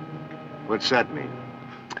wife? What's that mean?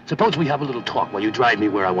 Suppose we have a little talk while you drive me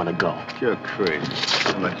where I want to go. You're crazy.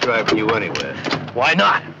 I'm not driving you anywhere. Why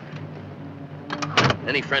not?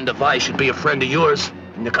 Any friend of mine should be a friend of yours,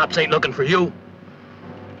 and the cops ain't looking for you.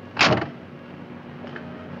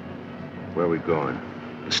 Where are we going?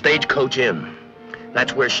 The Stagecoach Inn.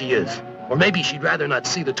 That's where she is. Or maybe she'd rather not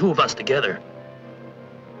see the two of us together.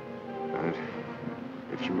 Right.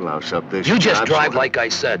 If you louse up this... You just drive like I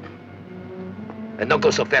said. And don't go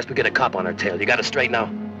so fast we get a cop on our tail. You got it straight now?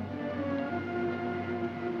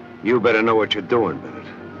 You better know what you're doing, Bennett.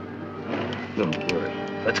 Don't worry.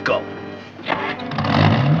 Let's go.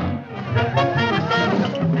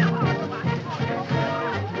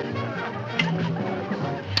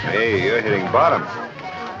 Hey, you're hitting bottom.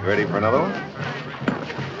 You ready for another one?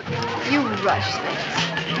 You rush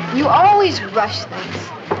things. You always rush things.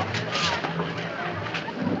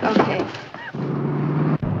 Okay.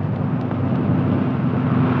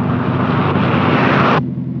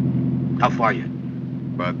 How far are you?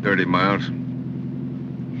 About 30 miles.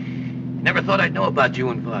 Never thought I'd know about you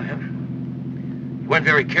and Vi, huh? You weren't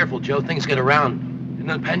very careful, Joe. Things get around.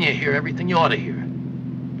 Didn't Pena hear everything you ought to hear?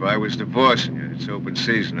 If I was divorcing you, it's open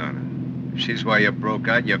season on her. If she's why you broke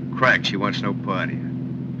out, you're cracked. She wants no party.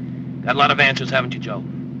 Got a lot of answers, haven't you, Joe?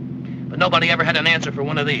 But nobody ever had an answer for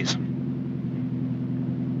one of these.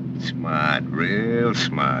 Smart, real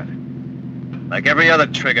smart. Like every other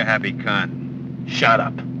trigger-happy con. Shut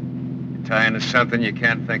up. You tie into something you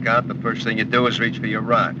can't think out, the first thing you do is reach for your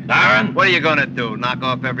rod. Doren! What are you gonna do, knock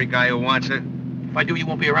off every guy who wants it? If I do, you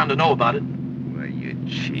won't be around to know about it. Well, you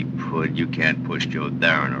cheap hood. You can't push Joe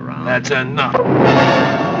Doren around. That's enough.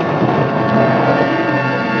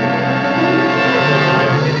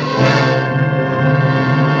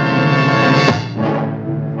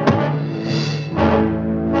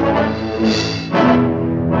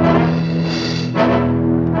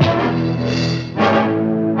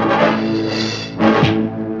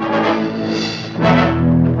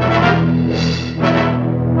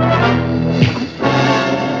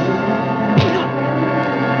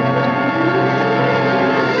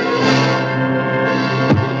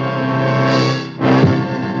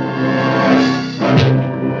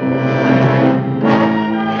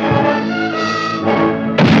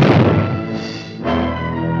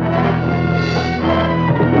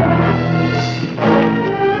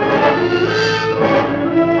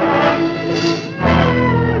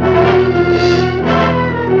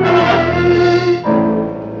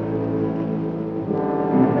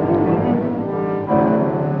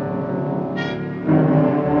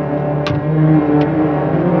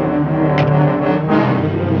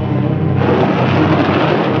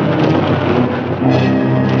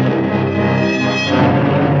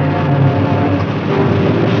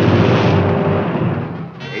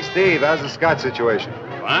 How's the Scott situation?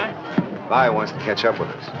 What? Vi wants to catch up with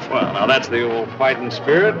us. Well, now that's the old fighting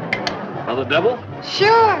spirit. Another devil? Sure.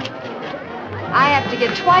 I have to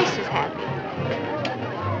get twice as happy.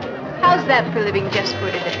 How's that for living just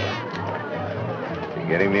for today? You're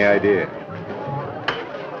getting the idea.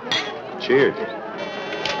 Cheers.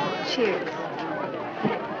 Cheers.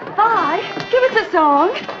 Hi, give us a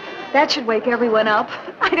song. That should wake everyone up.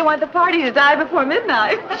 I don't want the party to die before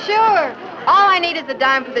midnight. Sure. All I need is a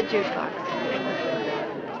dime for the jukebox.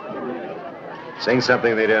 Sing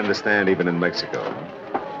something they'd understand even in Mexico.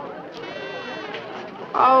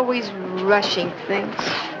 Always rushing things.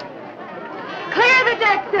 Clear the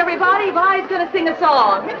decks, everybody. Vi's gonna sing a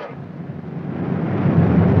song.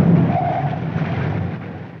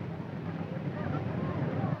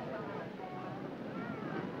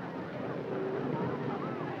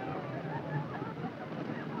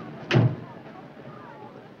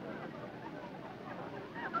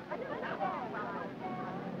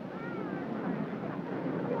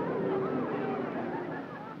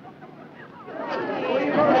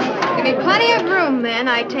 room, then.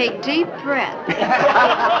 I take deep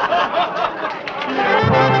breaths.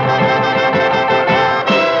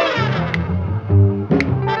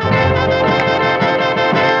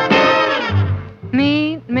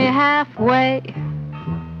 Meet me halfway,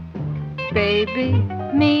 baby,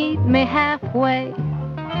 meet me halfway.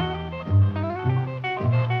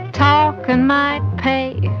 Talking might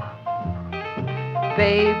pay,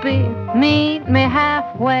 baby, meet me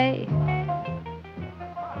halfway.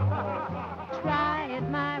 Try it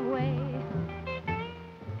my way,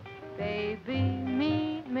 baby,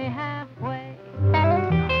 meet me halfway.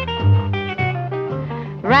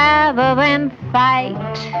 Rather than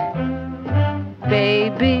fight,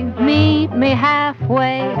 baby, meet me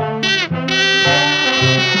halfway.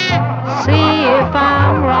 See if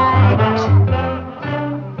I'm right,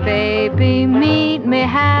 baby, meet me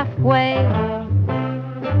halfway.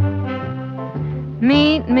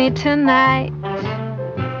 Meet me tonight,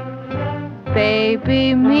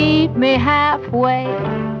 baby, meet me halfway.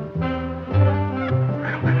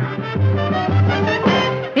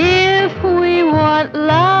 If we want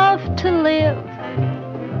love to live,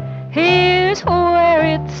 here's where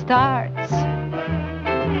it starts.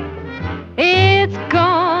 It's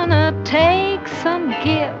gonna take some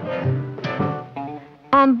give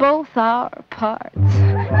on both our parts,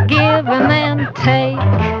 give and take.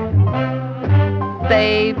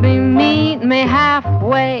 Baby, meet me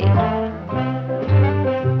halfway.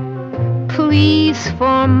 Please,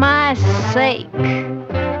 for my sake,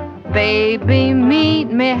 baby, meet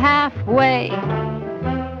me halfway.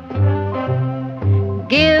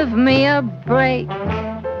 Give me a break,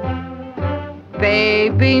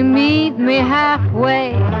 baby, meet me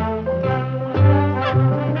halfway.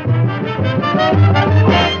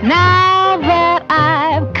 Now that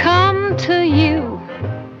I've come to you,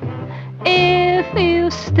 if you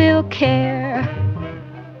still care,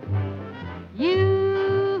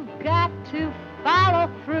 you've got to follow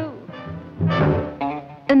through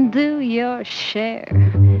and do your share.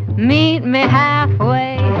 Meet me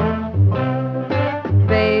halfway,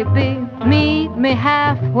 baby, meet me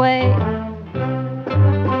halfway.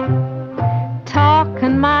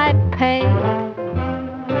 Talking might pay,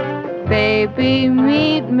 baby,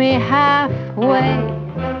 meet me halfway.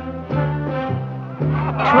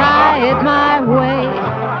 Try it my way,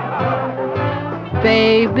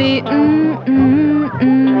 baby,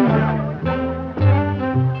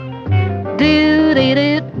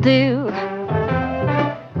 do-de-do-do,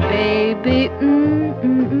 baby,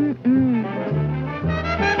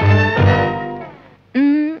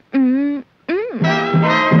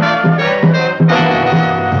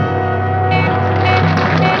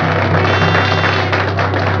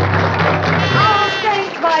 Oh,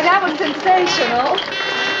 thanks, Vi. That was sensational.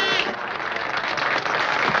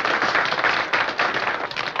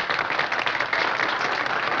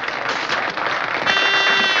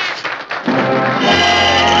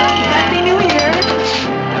 Happy New Year.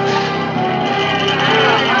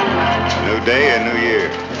 New day and new year.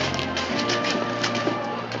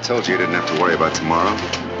 I told you didn't have to worry about tomorrow.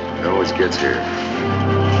 It always gets here.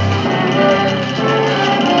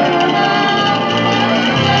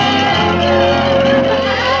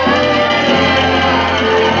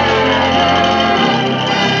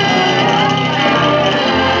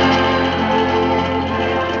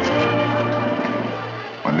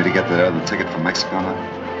 Want me to get that other ticket from Mexico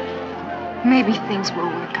now? Maybe things will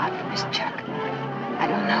work out for us, Chuck. I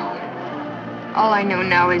don't know. All I know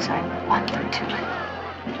now is I want them to.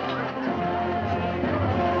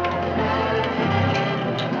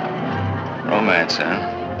 Romance,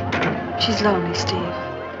 huh? She's lonely, Steve.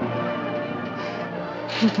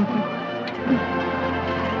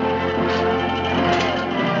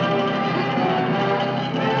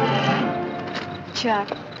 Chuck,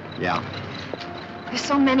 Yeah. there's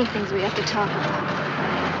so many things we have to talk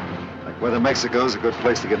about. Like whether Mexico's a good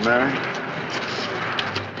place to get married?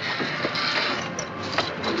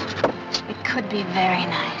 It could be very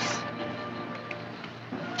nice.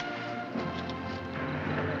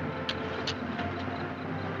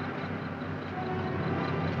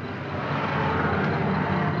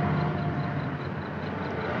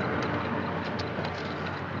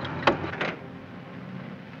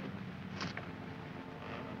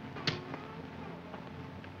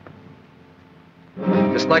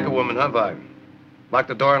 Just like a woman, huh, Vi? Lock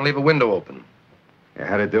the door and leave a window open. You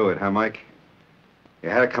had to do it, huh, Mike? You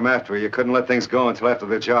had to come after her. You couldn't let things go until after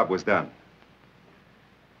the job was done.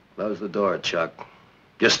 Close the door, Chuck.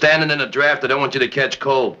 You're standing in a draft. I don't want you to catch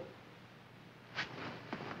cold.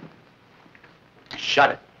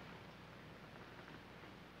 Shut it.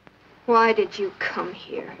 Why did you come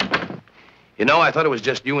here? You know, I thought it was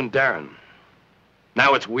just you and Doren.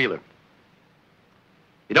 Now it's Wheeler.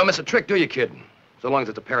 You don't miss a trick, do you, kid? So long as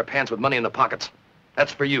it's a pair of pants with money in the pockets.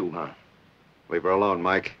 That's for you, huh? Leave her alone,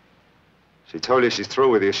 Mike. She told you she's through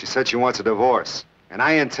with you. She said she wants a divorce. And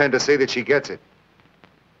I intend to see that she gets it.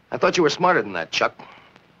 I thought you were smarter than that, Chuck.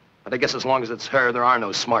 But I guess as long as it's her, there are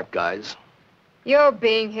no smart guys. Your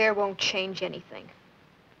being here won't change anything.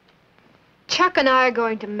 Chuck and I are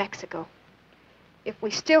going to Mexico. If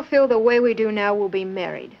we still feel the way we do now, we'll be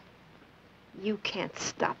married. You can't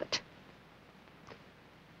stop it.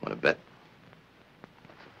 Want to bet?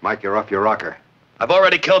 Mike, you're off your rocker. I've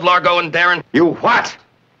already killed Largo and Doren. You what?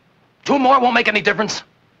 2 more won't make any difference.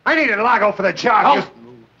 I needed Largo for the job.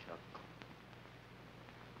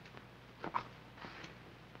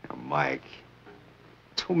 Now, Mike,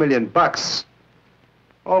 $2 million.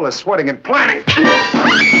 All the sweating and planning.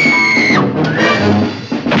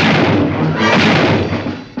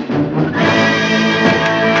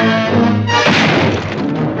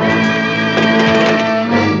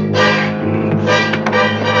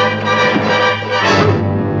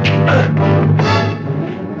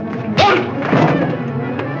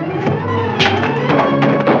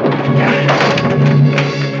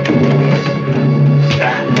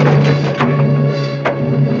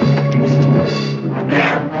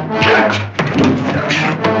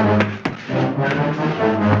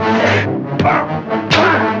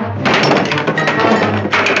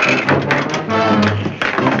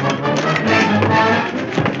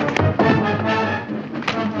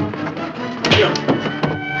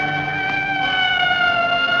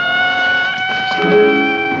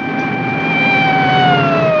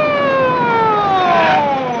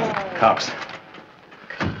 Cops.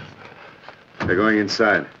 They're going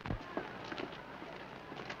inside.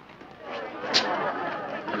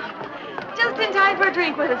 Just in time for a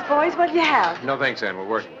drink with us, boys. What'd you have? No thanks, Ann. We're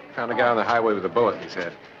working. Found a guy on the highway with a bullet in his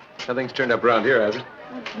head. Nothing's turned up around here, has it?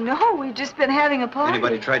 No, we've just been having a party.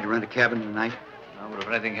 Anybody tried to rent a cabin tonight? No, but if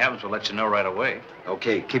anything happens, we'll let you know right away.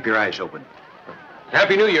 Okay, keep your eyes open.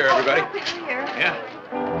 Happy New Year, everybody. Happy New Year. Yeah.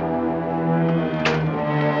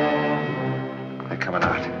 They're coming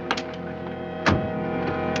out.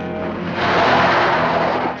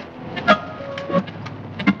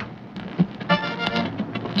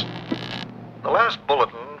 The last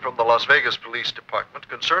bulletin from the Las Vegas Police Department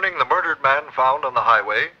concerning the murdered man found on the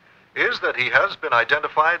highway is that he has been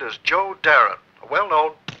identified as Joe Doren, a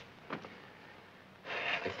well-known...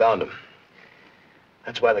 They found him.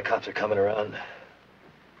 That's why the cops are coming around.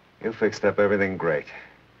 You fixed up everything great.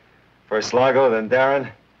 First Largo, then Doren,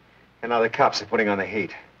 and now the cops are putting on the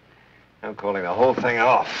heat. I'm calling the whole thing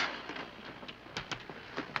off.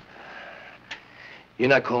 You're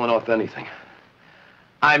not calling off anything.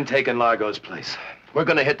 I'm taking Largo's place. We're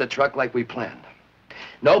gonna hit the truck like we planned.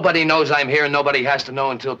 Nobody knows I'm here, and nobody has to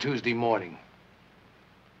know until Tuesday morning.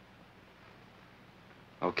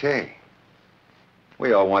 Okay.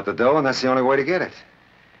 We all want the dough, and that's the only way to get it.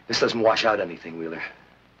 This doesn't wash out anything, Wheeler.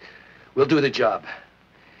 We'll do the job.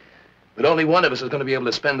 But only one of us is gonna be able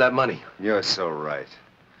to spend that money. You're so right.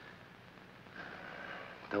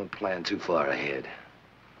 Don't plan too far ahead.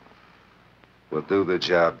 We'll do the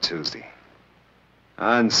job Tuesday.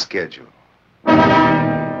 On schedule.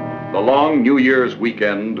 The long New Year's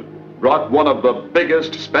weekend brought one of the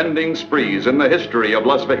biggest spending sprees in the history of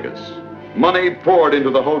Las Vegas. Money poured into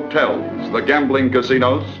the hotels, the gambling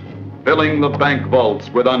casinos, filling the bank vaults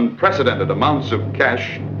with unprecedented amounts of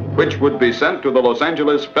cash, which would be sent to the Los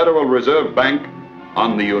Angeles Federal Reserve Bank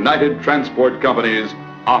on the United Transport Company's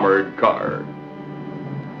armored car.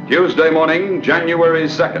 Tuesday morning, January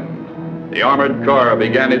 2nd, the armored car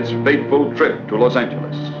began its fateful trip to Los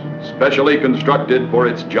Angeles. Specially constructed for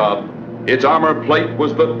its job, its armor plate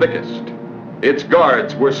was the thickest. Its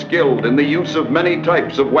guards were skilled in the use of many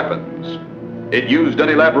types of weapons. It used an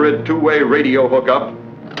elaborate two-way radio hookup,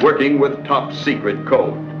 working with top secret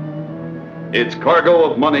code. Its cargo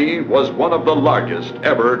of money was one of the largest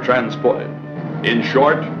ever transported. In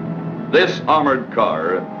short, this armored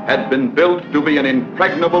car had been built to be an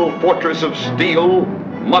impregnable fortress of steel,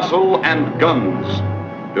 muscle, and guns,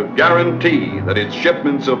 to guarantee that its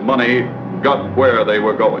shipments of money got where they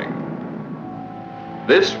were going.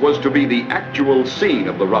 This was to be the actual scene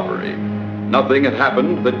of the robbery. Nothing had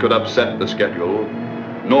happened that could upset the schedule.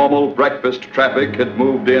 Normal breakfast traffic had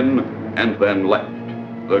moved in and then left.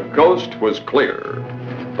 The coast was clear.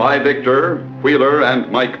 Phi Victor, Wheeler,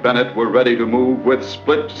 and Mike Bennett were ready to move with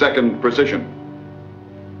split-second precision.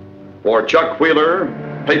 For Chuck Wheeler,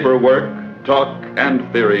 paperwork, talk,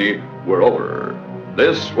 and theory were over.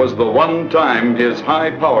 This was the one time his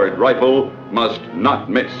high-powered rifle must not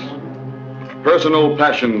miss. Personal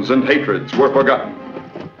passions and hatreds were forgotten.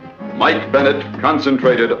 Mike Bennett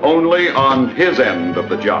concentrated only on his end of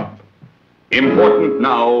the job. Important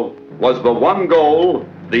now was the one goal,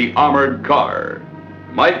 the armored car.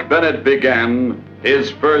 Mike Bennett began his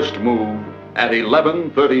first move at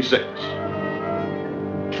 11:36.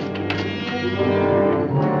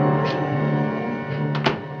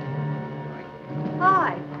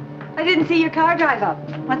 Hi. I didn't see your car drive up.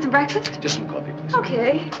 Want some breakfast? Just some coffee, please.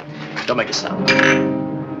 Okay. Don't make a sound.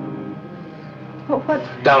 Oh, what?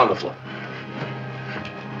 Down on the floor.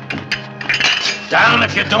 Down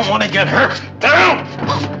if you don't want to get hurt. Down!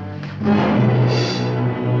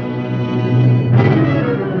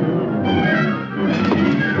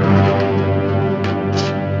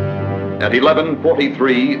 At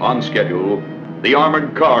 11:43 on schedule, the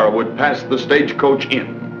armored car would pass the Stagecoach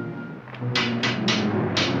Inn.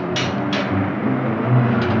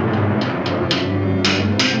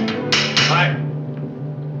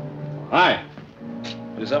 Hi.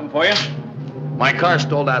 Is something for you? My car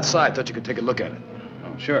stalled outside. Thought you could take a look at it.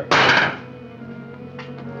 Oh, sure.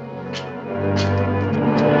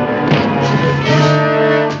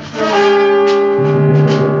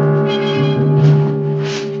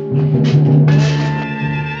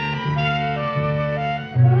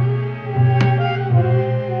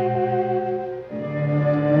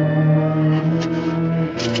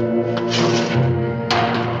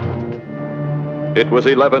 It was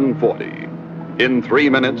 11:40. In 3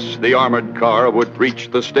 minutes, the armored car would reach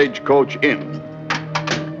the Stagecoach Inn.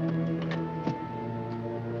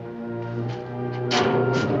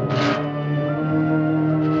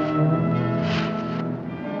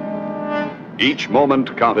 Each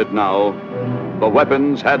moment counted now. The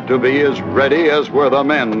weapons had to be as ready as were the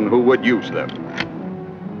men who would use them.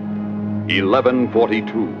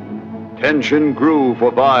 11:42. Tension grew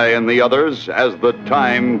for Vi and the others as the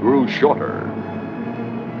time grew shorter.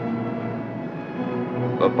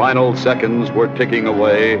 The final seconds were ticking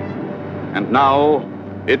away, and now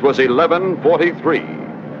it was 11:43.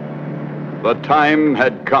 The time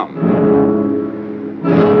had come.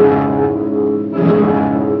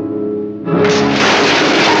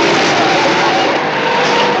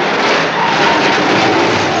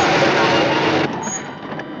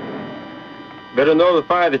 Better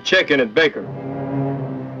notify the check-in at Baker.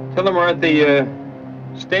 Tell them we're at the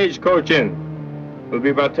Stagecoach Inn. We'll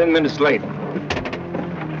be about 10 minutes late.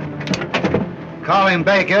 Calling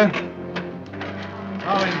Baker.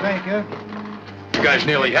 Calling Baker. You guys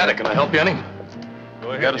nearly had it. Can I help you any?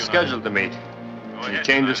 We got a schedule to meet. Can you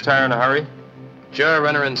change this tire in a hurry? Sure,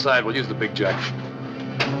 run her inside. We'll use the big jack.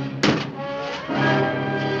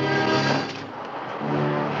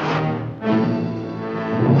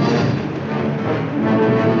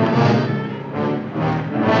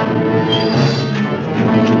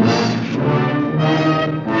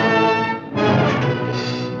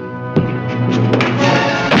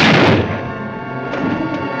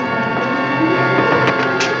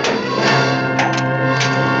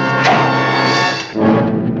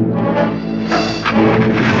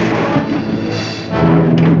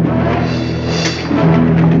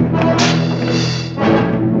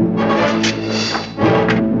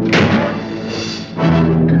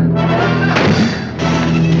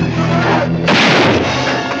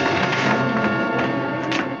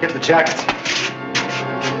 Jacket.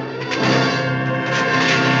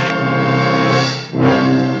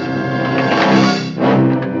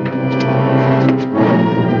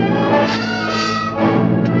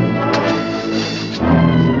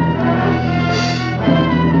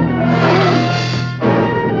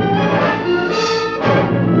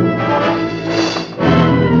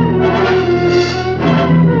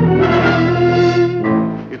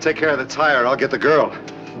 You take care of the tire, I'll get the girl.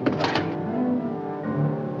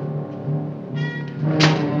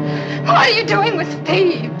 What are you doing with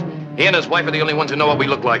Steve? He and his wife are the only ones who know what we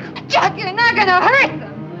look like. Chuck, you're not gonna hurt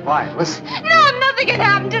them. Why? Listen. No, nothing can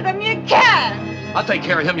happen to them. You can't. I'll take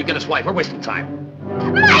care of him. You get his wife. We're wasting time.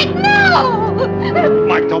 Mike, no!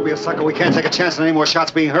 Mike, don't be a sucker. We can't take a chance on any more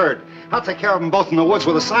shots being heard. I'll take care of them both in the woods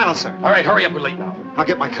with a silencer. All right, hurry up. We're late now. I'll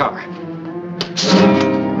get my car.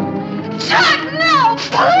 Chuck, no!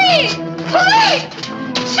 Please! Please!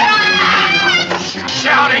 Chuck!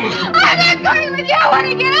 Shouting! I'm not going with you! I want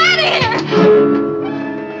to get out of here!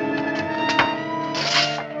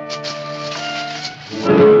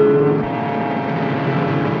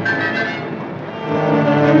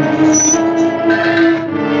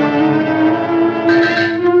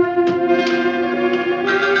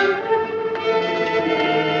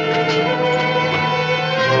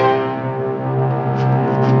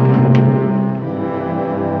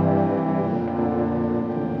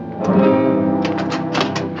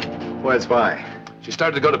 Where's Vi? She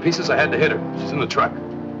started to go to pieces. I had to hit her. She's in the truck.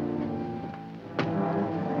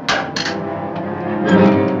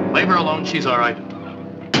 Leave her alone. She's all right.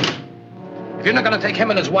 If you're not going to take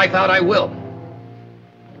him and his wife out, I will.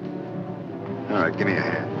 All right, give me a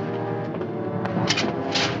hand.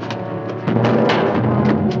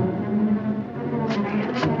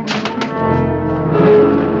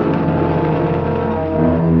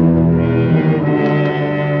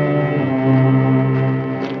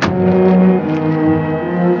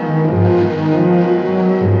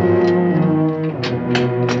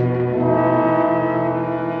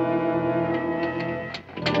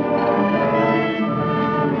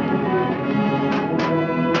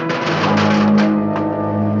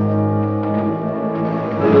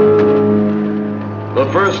 The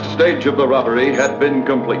first stage of the robbery had been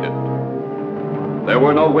completed. There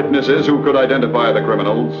were no witnesses who could identify the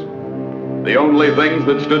criminals. The only things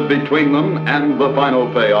that stood between them and the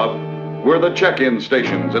final payoff were the check-in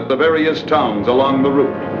stations at the various towns along the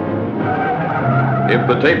route. If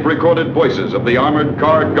the tape-recorded voices of the armored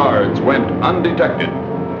car guards went undetected,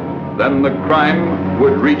 then the crime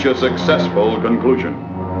would reach a successful conclusion.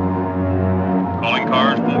 Calling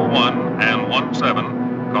cars 41 and 17.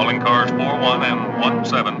 Calling cars 41 and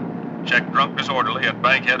 17. Check drunk disorderly at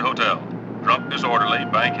Bankhead Hotel. Drunk disorderly,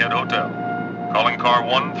 Bankhead Hotel. Calling car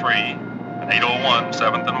 13 and 801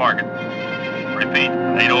 7th and Market. Repeat,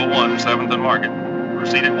 801 7th and Market.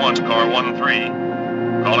 Proceed at once, car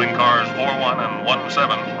 13. Calling cars 41 and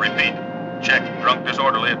 17. Repeat, check drunk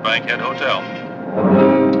disorderly at Bankhead Hotel.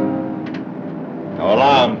 No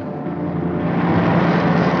alarm.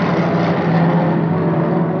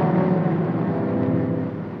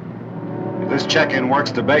 If this check-in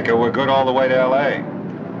works to Baker, we're good all the way to L.A.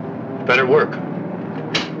 Better work.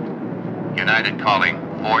 United calling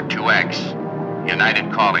 42X.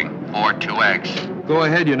 United calling 42X. Go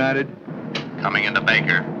ahead, United. Coming into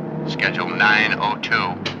Baker. Schedule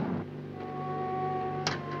 902.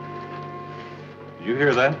 Did you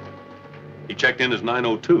hear that? He checked in as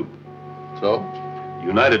 902. So?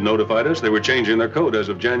 United notified us they were changing their code as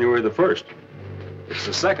of January the 1st. It's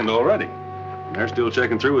the 2nd already. And they're still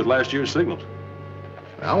checking through with last year's signals.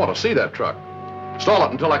 I want to see that truck. Stall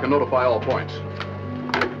it until I can notify all points.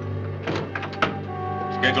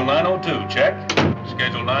 Schedule 902, check.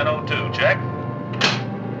 Schedule 902, check.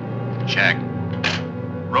 Check.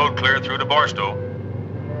 Road clear through to Barstow.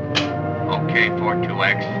 Okay,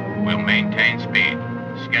 42X. We'll maintain speed.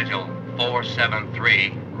 Schedule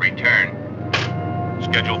 473, return.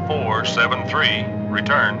 Schedule 473,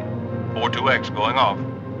 return. 42X going off.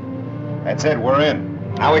 That's it, we're in.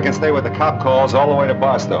 Now we can stay with the cop calls all the way to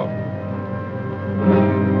Barstow.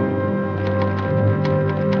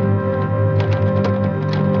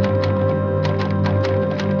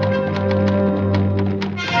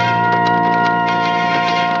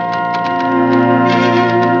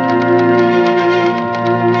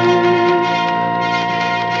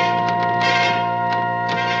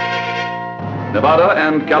 Nevada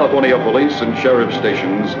and California police and sheriff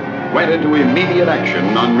stations went into immediate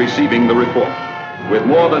action on receiving the report. With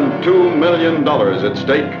more than $2 million at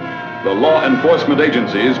stake, the law enforcement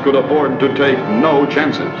agencies could afford to take no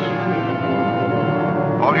chances.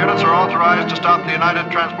 All units are authorized to stop the United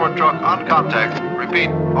transport truck on contact. Repeat,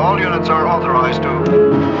 all units are authorized to...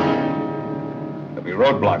 There'll be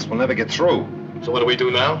roadblocks. We'll never get through. So what do we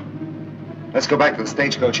do now? Let's go back to the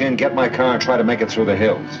Stagecoach Inn, get my car, and try to make it through the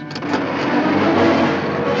hills.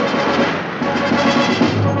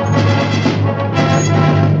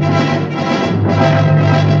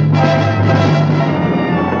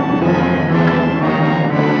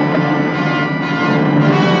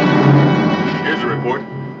 Here's the report.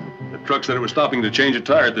 The truck said it was stopping to change a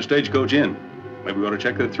tire at the Stagecoach Inn. Maybe we ought to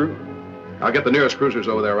check that through. I'll get the nearest cruisers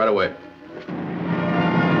over there right away.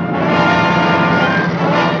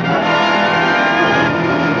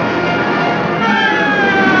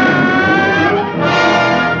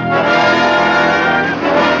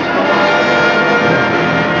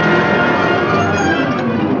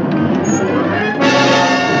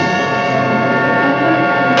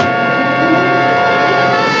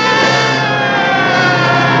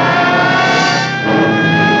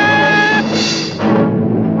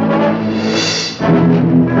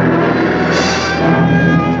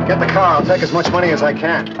 Get the car. I'll take as much money as I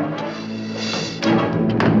can.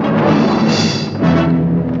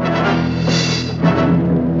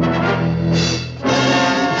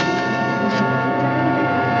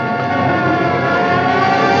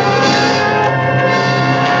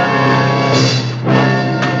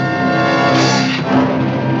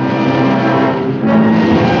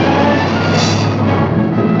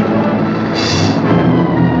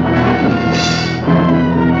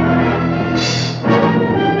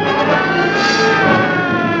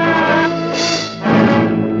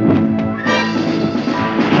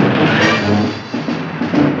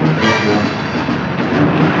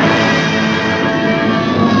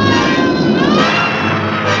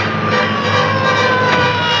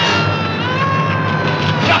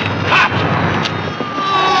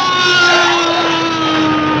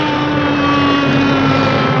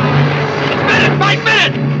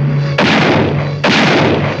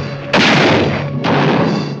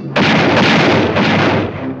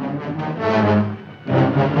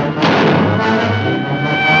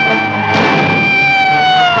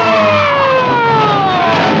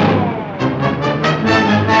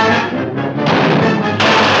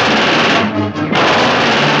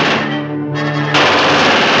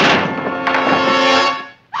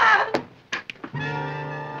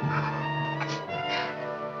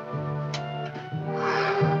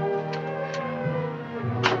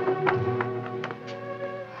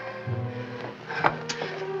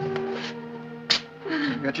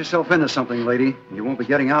 You got yourself into something, lady. You won't be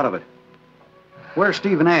getting out of it. Where's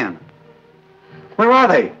Steve and Ann? Where are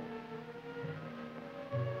they?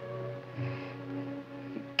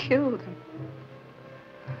 He killed him.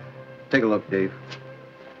 Take a look, Dave.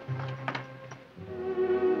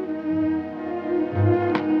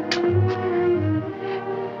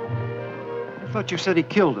 I thought you said he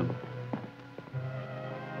killed him.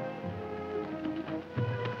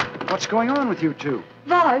 What's going on with you two?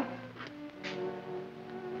 Vi.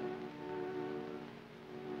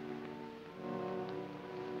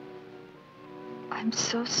 I'm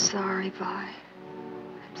so sorry, Vi.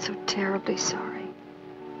 I'm so terribly sorry.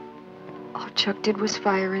 All Chuck did was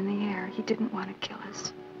fire in the air. He didn't want to kill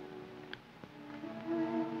us.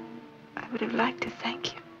 I would have liked to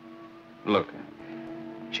thank you. Look,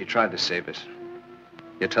 she tried to save us.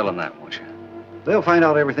 You tell him that, won't you? They'll find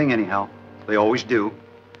out everything anyhow. They always do.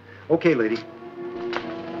 Okay, lady.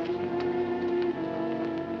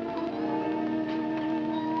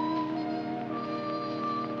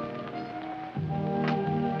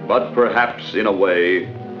 But perhaps, in a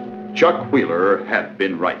way, Chuck Wheeler had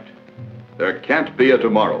been right. There can't be a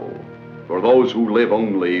tomorrow for those who live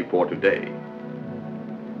only for today.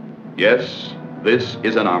 Yes, this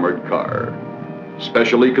is an armored car,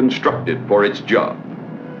 specially constructed for its job.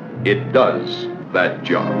 It does that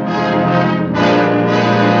job.